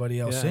bring anybody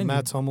else in.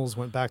 Mats Hummels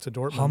went back to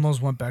Dortmund. Hummels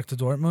went back to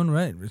Dortmund,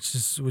 right?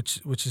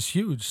 Which is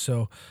huge.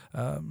 So,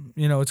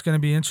 it's going to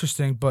be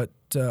interesting. But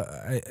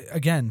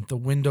again, the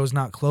window's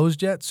not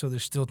closed yet, so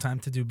there's still time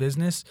to do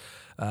business.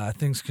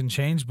 Things can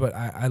change, but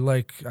I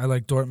like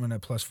Dortmund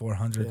at plus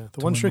 400. Yeah.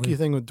 The one tricky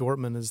thing with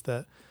Dortmund is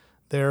that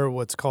they're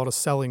what's called a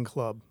selling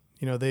club.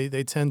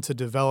 They tend to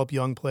develop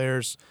young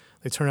players.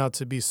 They turn out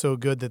to be so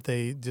good that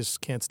they just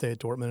can't stay at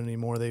Dortmund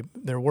anymore.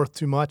 They're worth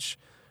too much.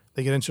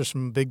 They get interest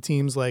from big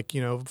teams like,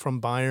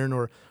 from Bayern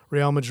or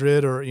Real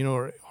Madrid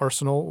or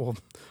Arsenal. Well,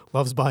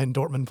 loves buying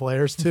Dortmund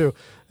players too.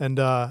 And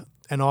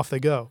off they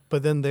go.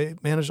 But then they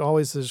manage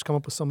always to just come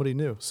up with somebody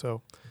new.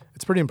 So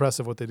it's pretty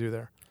impressive what they do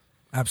there.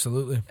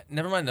 Absolutely.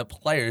 never mind the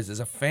players.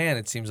 As a fan,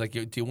 it seems like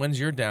when's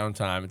your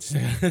downtime?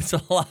 It's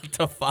a lot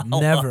to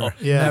follow. Never.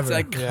 Yeah. It's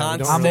like Yeah, we don't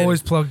constant. I'm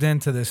always plugged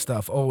into this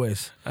stuff.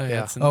 Always. I mean,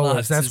 Yeah. it's Always.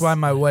 nuts. That's It's- why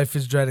my wife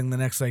is dreading the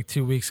next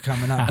 2 weeks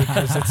coming up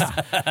because it's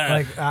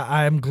like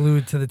I'm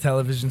glued to the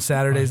television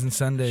Saturdays and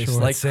Sundays. Sure.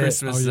 Like That's it.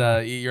 Christmas. Oh, yeah.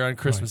 You're on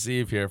Christmas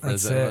Eve here for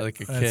That's it.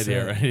 like a That's kid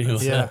here, it.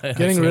 right? Yeah,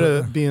 getting rid Absolutely.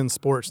 of being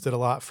sports did a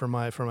lot for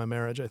my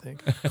marriage, I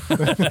think.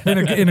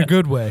 in a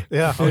good way.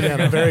 Yeah, in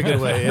a very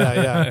good way.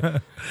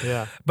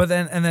 Yeah. But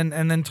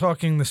then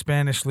talking the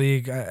Spanish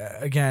league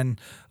again,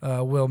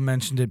 Will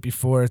mentioned it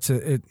before. It's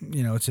a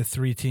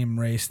 3-team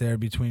race there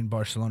between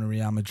Barcelona,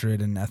 Real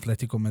Madrid, and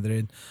Atletico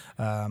Madrid.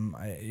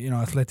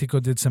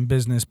 Atletico did some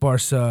business.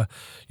 Barca,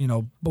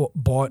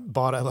 bought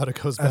Bought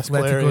Atletico's best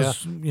player. Yeah.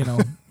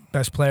 Atletico's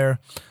best player.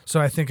 So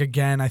I think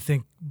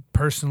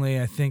personally,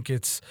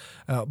 it's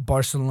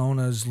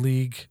Barcelona's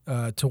league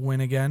to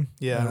win again.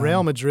 Yeah,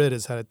 Real Madrid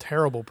has had a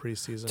terrible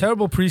preseason.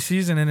 Terrible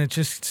preseason, and it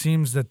just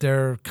seems that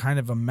they're kind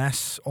of a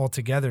mess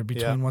altogether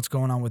between Yeah. what's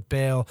going on with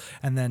Bale,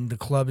 and then the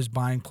club is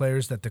buying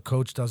players that the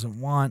coach doesn't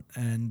want,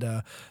 and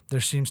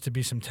there seems to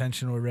be some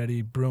tension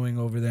already brewing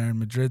over there in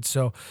Madrid.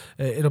 So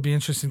it'll be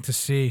interesting to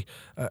see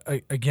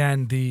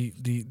again the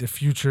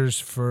futures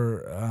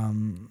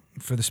for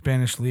the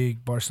Spanish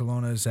league.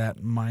 Barcelona is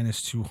at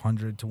minus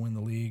 200 to win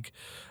the league,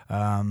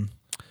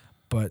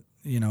 but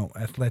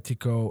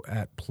Atletico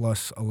at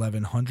plus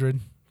 1100.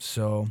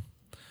 So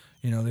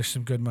there's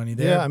some good money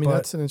there. Yeah, I mean but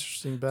that's an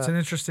interesting bet. it's an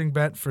interesting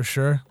bet for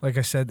sure. Like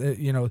I said,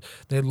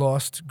 they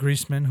lost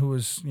Griezmann, who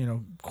was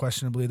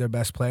questionably their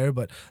best player,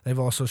 but they've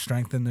also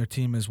strengthened their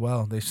team as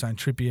well. They signed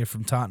Trippier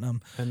from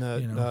Tottenham, And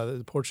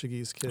the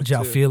Portuguese kid,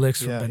 João too.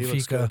 Felix from Yeah, he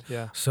looks Benfica. good,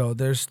 yeah. So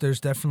there's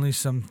definitely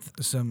some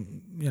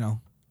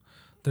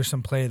there's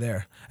some play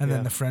there. And Yeah.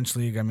 then the French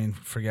league, I mean,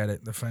 forget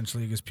it. The French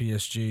league is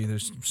PSG.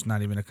 It's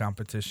not even a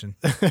competition.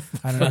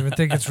 I don't even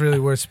think it's really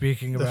worth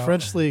speaking The about.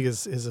 French league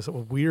is a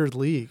weird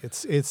league.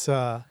 It's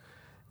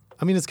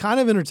I mean, it's kind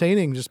of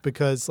entertaining just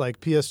because like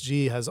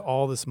PSG has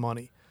all this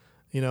money,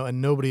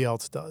 and nobody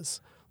else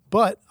does.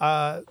 But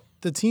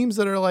the teams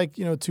that are like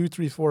 2,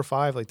 3, 4,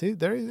 5, like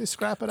they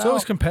scrap it It's out.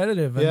 always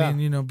competitive. Yeah. I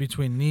mean,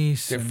 between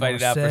Nice They're and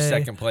fighting out for Marseille.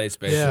 second place,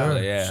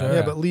 basically. Yeah. Yeah. Sure.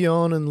 Yeah, but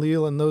Lyon and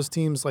Lille and those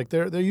teams, like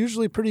they're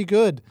usually pretty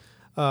good.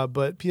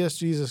 But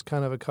PSG's is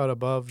kind of a cut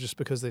above just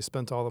because they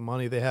spent all the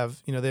money. They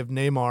have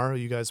Neymar, who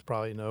you guys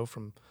probably know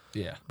from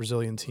Yeah.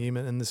 Brazilian team,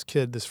 and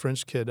this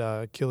French kid,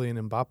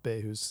 Kylian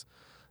Mbappe, who's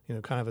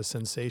kind of a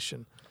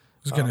sensation.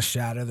 Who's going to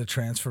shatter the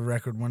transfer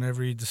record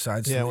whenever he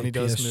decides to Yeah, leave when he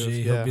does PSG. move,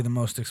 He'll yeah. be the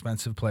most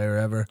expensive player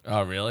ever.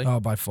 Oh, really? Oh,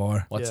 by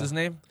far. What's Yeah. his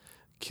name?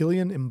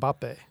 Kylian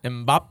Mbappe.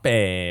 Mbappe.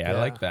 I Yeah.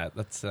 like that.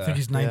 That's. I think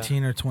he's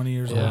 19 or 20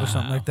 years old or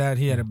something Wow. like that.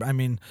 He had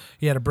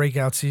a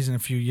breakout season a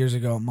few years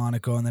ago at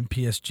Monaco, and then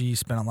PSG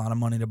spent a lot of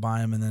money to buy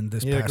him. And then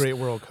this He had a past great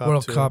World Cup.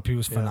 World too. Cup, he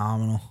was Yeah.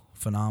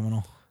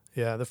 phenomenal.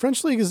 Yeah, the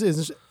French league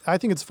is I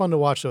think it's fun to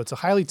watch though. It's a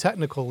highly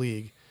technical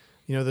league.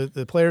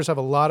 The players have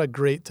a lot of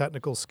great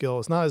technical skill.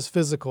 It's not as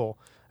physical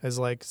as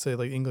like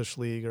English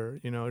league or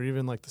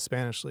even like the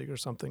Spanish league or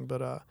something.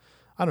 But I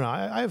don't know.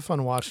 I have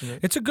fun watching it.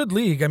 It's a good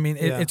league. I mean,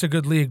 Yeah. it's a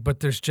good league, but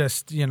there's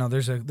just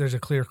there's a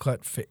clear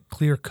cut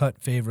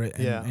favorite.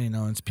 And, Yeah.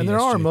 it's PSG. And there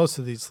are most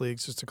of these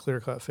leagues just a clear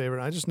cut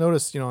favorite. I just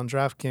noticed on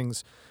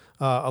DraftKings,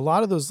 a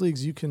lot of those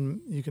leagues you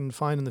can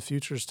find in the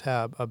futures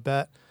tab a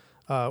bet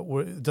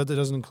that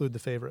doesn't include the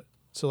favorite.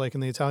 So like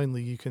in the Italian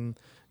league, you can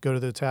go to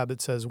the tab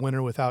that says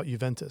winner without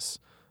Juventus,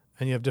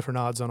 and you have different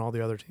odds on all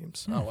the other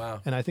teams. Oh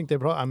wow. And I think they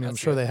probably, I'm That's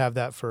sure good. they have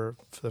that for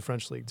the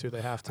French league too.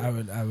 They have to. I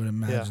would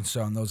imagine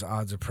so, and those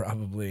odds are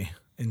probably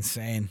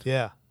insane.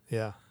 Yeah.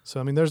 So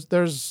I mean, there's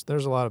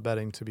a lot of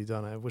betting to be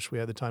done. I wish we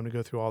had the time to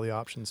go through all the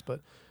options,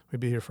 but we'd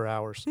be here for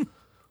hours.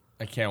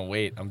 I can't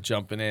wait. I'm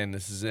jumping in.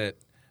 This is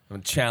it. I'm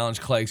gonna challenge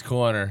Clegg's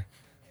Corner.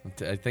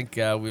 I think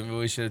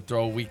we should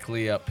throw a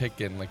weekly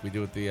pick in like we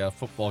do with the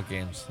football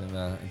games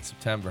in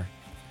September.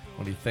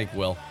 What do you think,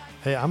 Will?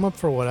 Hey, I'm up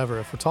for whatever.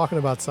 If we're talking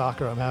about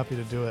soccer, I'm happy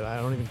to do it. I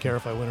don't even care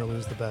if I win or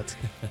lose the bets.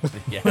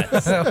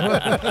 Yes.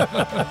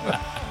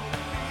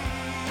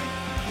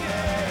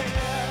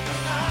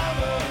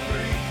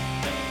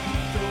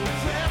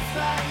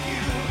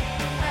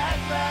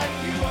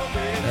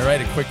 All right,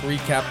 a quick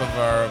recap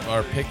of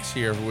our picks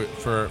here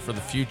for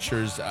the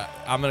futures.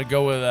 I'm going to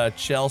go with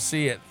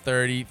Chelsea at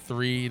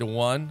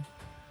 33-1.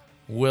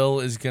 Will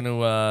is going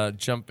to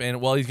jump in.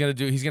 Well, he's going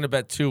to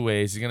bet two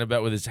ways. He's going to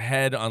bet with his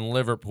head on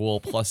Liverpool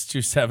plus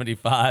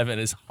 275 and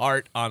his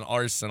heart on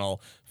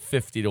Arsenal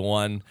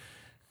 50-1.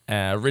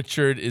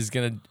 Richard is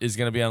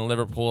gonna be on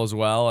Liverpool as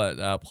well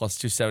at plus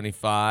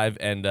 275,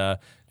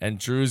 and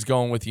Drew's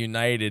going with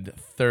United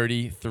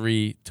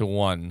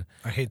 33-1.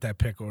 I hate that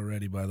pick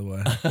already, by the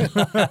way.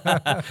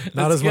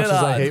 Not as much good as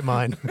I odds. hate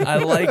mine. I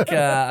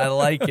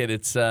like it.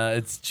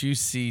 It's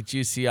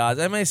juicy odds.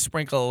 I may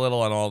sprinkle a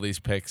little on all these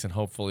picks, and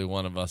hopefully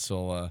one of us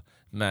will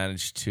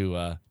manage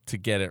to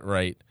get it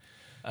right.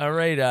 All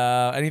right.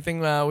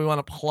 Anything we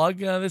want to plug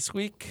this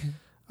week?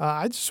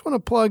 I just want to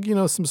plug,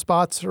 some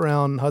spots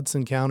around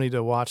Hudson County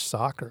to watch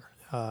soccer.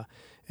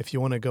 If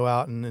you want to go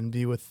out and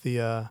be with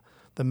the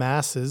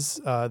masses,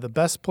 the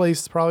best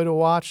place probably to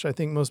watch, I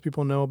think most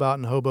people know about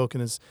in Hoboken,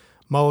 is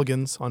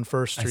Mulligan's on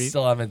First I Street.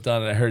 still haven't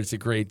done it. I heard it's a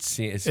great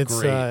scene. It's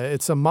great.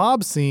 It's a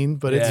mob scene,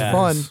 but it's Yes.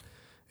 fun.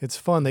 It's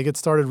fun. They get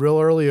started real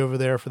early over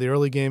there for the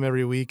early game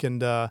every week,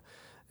 and I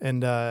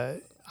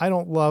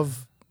don't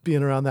love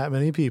being around that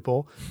many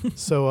people.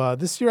 So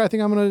this year, I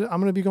think I'm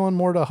gonna be going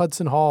more to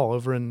Hudson Hall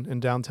over in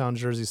downtown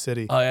Jersey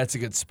City. Oh, that's a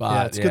good spot.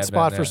 Yeah, it's a I good bet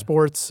spot for now.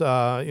 sports.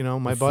 My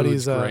The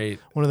buddy's food's great.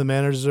 one of the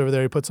managers over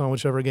there. He puts on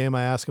whichever game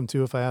I ask him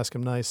to if I ask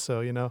him nice.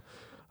 So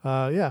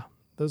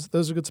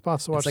those are good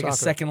spots to watch It's like soccer. a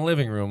second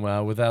living room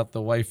without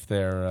the wife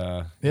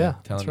there. Yeah,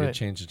 telling that's you to right.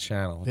 change the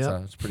channel.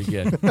 Yeah. It's pretty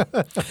good.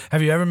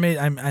 Have you ever made?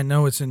 I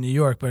know it's in New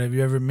York, but have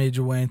you ever made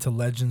your way into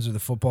Legends or the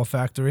Football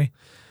Factory?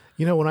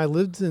 When I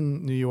lived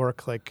in New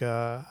York, it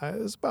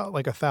was about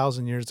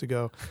 1,000 years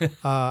ago.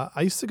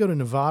 I used to go to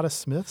Nevada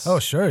Smith's. Oh,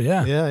 sure,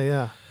 yeah.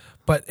 Yeah.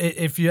 But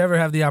if you ever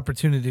have the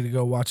opportunity to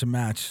go watch a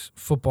match,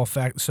 Football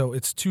Factory, so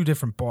it's two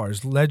different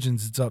bars.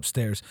 Legends, it's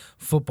upstairs.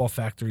 Football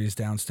Factory is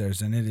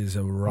downstairs, and it is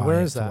a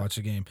riot is to that? watch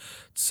a game.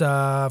 It's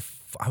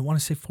I want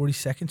to say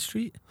 42nd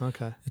Street.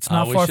 Okay. It's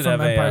not We far should from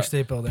have Empire a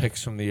State Building.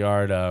 Picks from the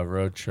Yard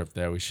road trip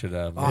there. We should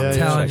have. I'm Yeah,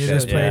 telling yeah, you,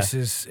 this yeah.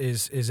 place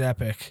is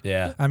epic.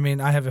 Yeah. I mean,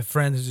 I have a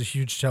friend who's a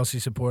huge Chelsea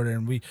supporter,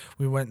 and we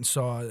went and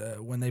saw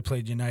when they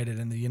played United,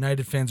 and the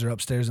United fans are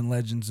upstairs in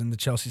Legends, and the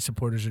Chelsea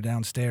supporters are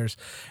downstairs.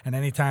 And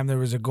anytime there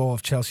was a goal,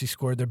 if Chelsea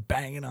scored, they're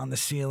banging on the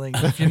ceiling.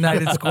 If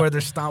United scored,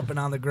 they're stomping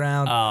on the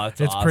ground. Oh,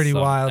 It's pretty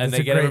awesome. wild. And It's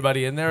they a get great-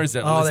 everybody in there. Is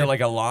it Oh, is they- it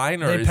like a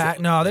line or They is pack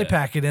it? no, they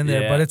pack it in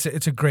there, Yeah. but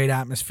it's a great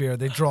atmosphere.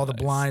 They draw the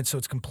Nice. blinds, so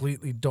it's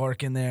completely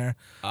dark in there.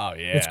 Oh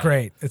yeah. It's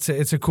great. It's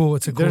a cool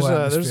There's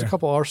atmosphere. a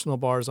couple Arsenal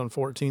bars on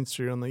 14th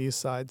Street on the east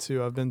side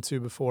too. I've been to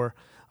before.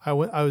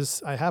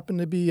 I happened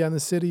to be in the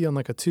city on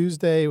a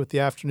Tuesday with the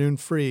afternoon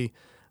free,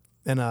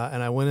 and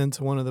I went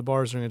into one of the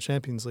bars during a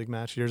Champions League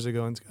match years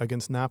ago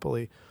against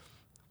Napoli.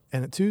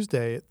 and at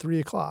Tuesday at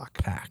 3:00,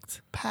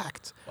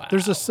 Packed. Wow.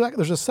 There's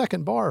a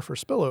second bar for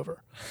spillover,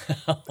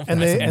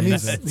 and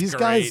That's these great.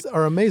 guys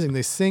are amazing.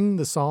 They sing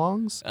the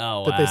songs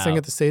Oh, that they sing wow.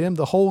 at the stadium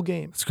the whole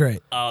game. It's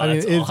great. Oh, I mean,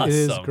 that's it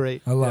is awesome.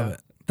 great. I love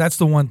it. That's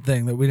the one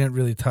thing that we didn't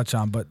really touch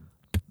on, but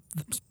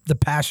the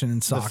passion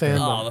in soccer.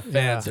 fandom. Oh, the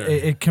fans are.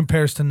 It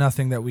compares to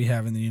nothing that we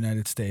have in the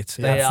United States.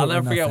 I'll Absolutely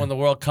never forget nothing. when the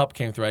World Cup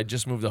came through. I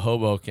just moved to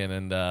Hoboken,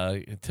 and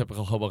in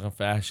typical Hoboken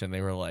fashion, they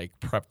were like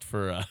prepped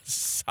for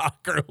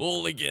soccer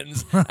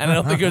hooligans. And I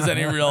don't think there was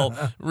any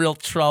real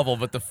trouble,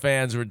 but the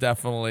fans were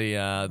definitely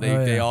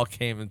they all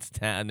came into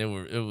town. It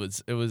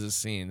was a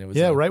scene. It was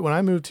Right when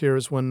I moved here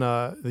was when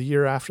the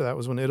year after that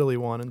was when Italy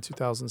won in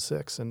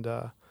 2006, and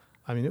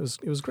I mean it was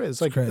great. It's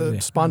like crazy.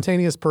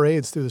 spontaneous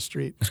parades through the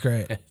street. It's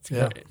great. It's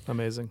great.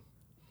 Amazing.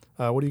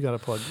 What do you got to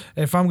plug?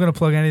 If I'm going to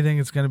plug anything,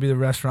 it's going to be the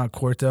restaurant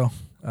Quarto.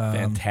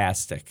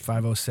 Fantastic.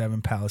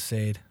 507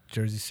 Palisade,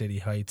 Jersey City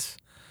Heights.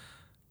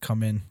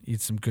 Come in,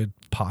 eat some good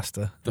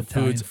pasta. The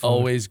Italian food's food.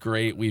 always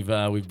great. We've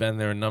been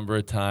there a number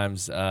of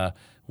times.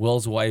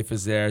 Will's wife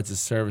is there. It's a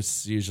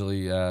service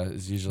usually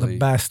the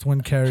best when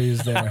Kerry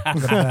is there.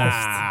 The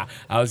best.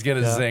 I was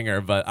gonna zing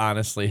her, but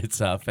honestly, it's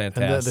fantastic.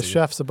 And the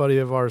chef's a buddy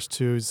of ours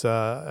too.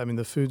 I mean,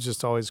 the food's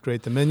just always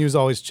great. The menu's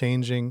always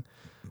changing.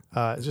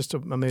 It's just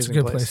an It's amazing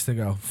a good place to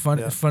go.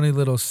 Funny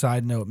little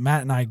side note.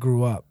 Matt and I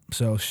grew up.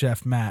 So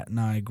Chef Matt and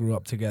I grew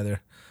up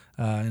together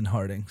in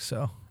Harding.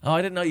 So Oh,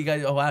 I didn't know you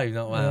guys. Oh, wow, you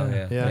know, wow,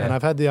 yeah. Yeah, and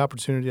I've had the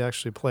opportunity to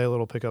actually play a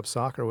little pickup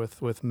soccer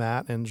with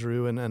Matt and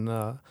Drew and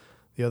the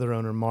other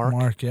owner,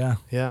 Mark. yeah.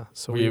 Yeah.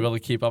 So Were you able to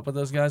keep up with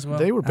those guys? Well,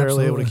 they were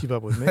barely able to Absolutely. keep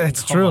up with me.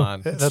 It's Come true.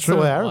 on. That's true.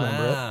 the way I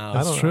remember Wow. it.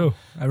 That's I don't true. know.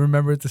 I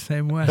remember it the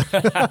same way.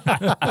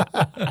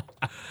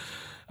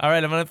 All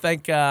right, I'm gonna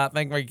thank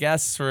my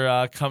guests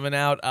for coming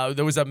out.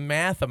 There was a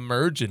math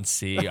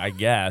emergency, I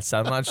guess.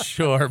 I'm not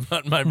sure,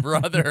 but my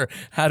brother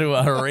had to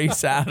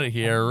race out of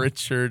here.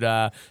 Richard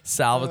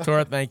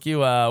Salvatore, thank you.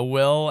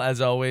 Will,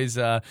 as always,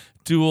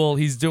 dual.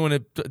 He's doing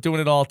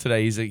it all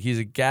today. He's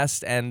a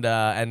guest and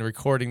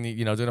recording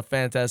doing a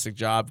fantastic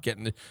job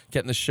getting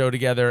the show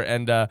together.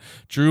 And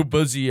Drew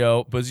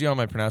Buzio, am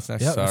I pronouncing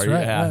that? Yep, that's Sorry.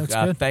 right. Yeah, that's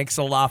good. Thanks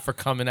a lot for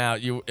coming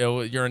out. You're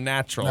a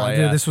natural. No,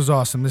 dude, this was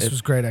awesome. This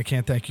was great. I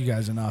can't thank you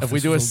guys enough. If we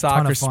This do a was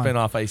ton soccer of fun.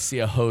 spinoff, I see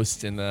a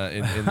host in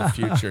the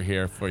future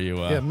here for you.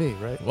 Yeah, me,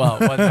 right? Well,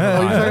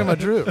 Oh, you're talking about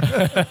Drew.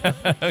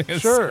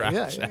 Sure.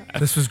 Yeah.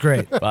 This was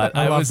great. But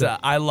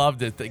I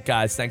loved it,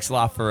 guys. Thanks a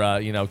lot for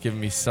giving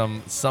me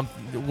some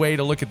way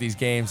to look at these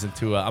games and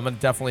to I'm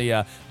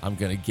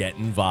gonna get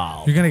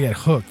involved. You're gonna get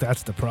hooked.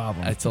 That's the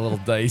problem. It's a little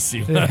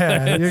dicey.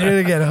 Yeah, you're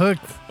gonna get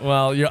hooked.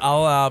 Well,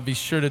 I'll be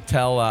sure to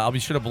tell. I'll be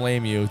sure to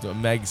blame you.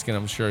 Meg's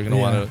I'm sure gonna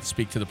want to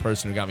speak to the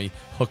person who got me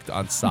hooked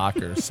on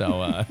soccer.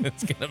 So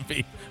it's gonna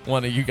be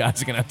one of you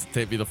guys are gonna have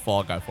to be the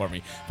fall guy for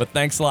me. But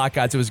thanks a lot,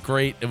 guys. It was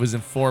great. It was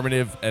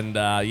informative, and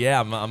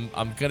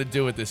I'm gonna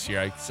do it this year.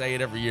 I say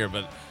it every year,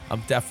 but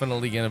I'm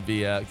definitely gonna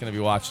be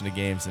watching the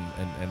games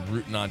and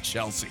rooting on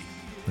Chelsea.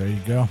 There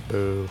you go.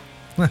 Boo.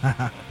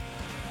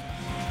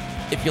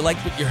 If you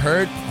liked what you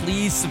heard,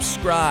 please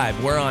subscribe.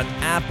 We're on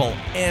Apple,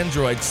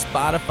 Android,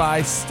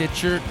 Spotify,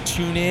 Stitcher,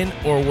 TuneIn,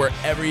 or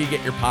wherever you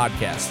get your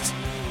podcasts.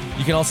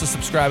 You can also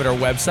subscribe at our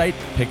website,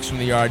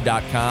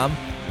 picksfromtheyard.com.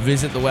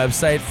 Visit the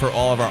website for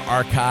all of our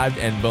archived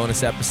and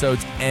bonus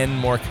episodes and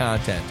more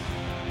content.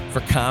 For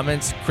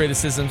comments,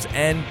 criticisms,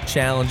 and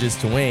challenges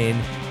to Wayne,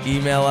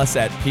 email us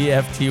at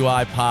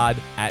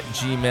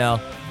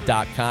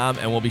pftypod@gmail.com,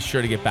 and we'll be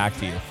sure to get back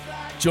to you.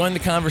 Join the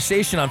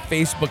conversation on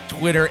Facebook,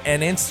 Twitter,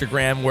 and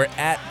Instagram. We're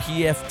at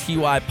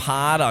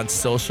PFTYPod on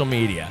social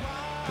media.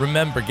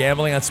 Remember,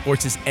 gambling on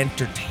sports is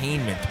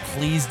entertainment.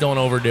 Please don't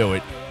overdo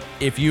it.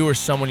 If you or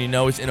someone you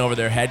know is in over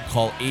their head,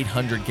 call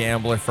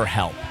 800-GAMBLER for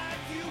help.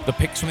 The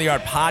Picks from the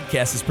Yard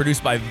podcast is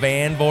produced by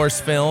Van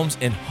Vorst Films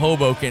in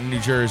Hoboken, New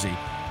Jersey.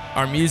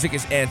 Our music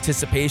is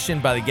Anticipation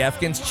by the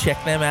Gefkins.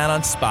 Check them out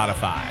on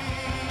Spotify.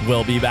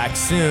 We'll be back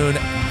soon.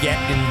 Get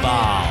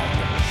involved.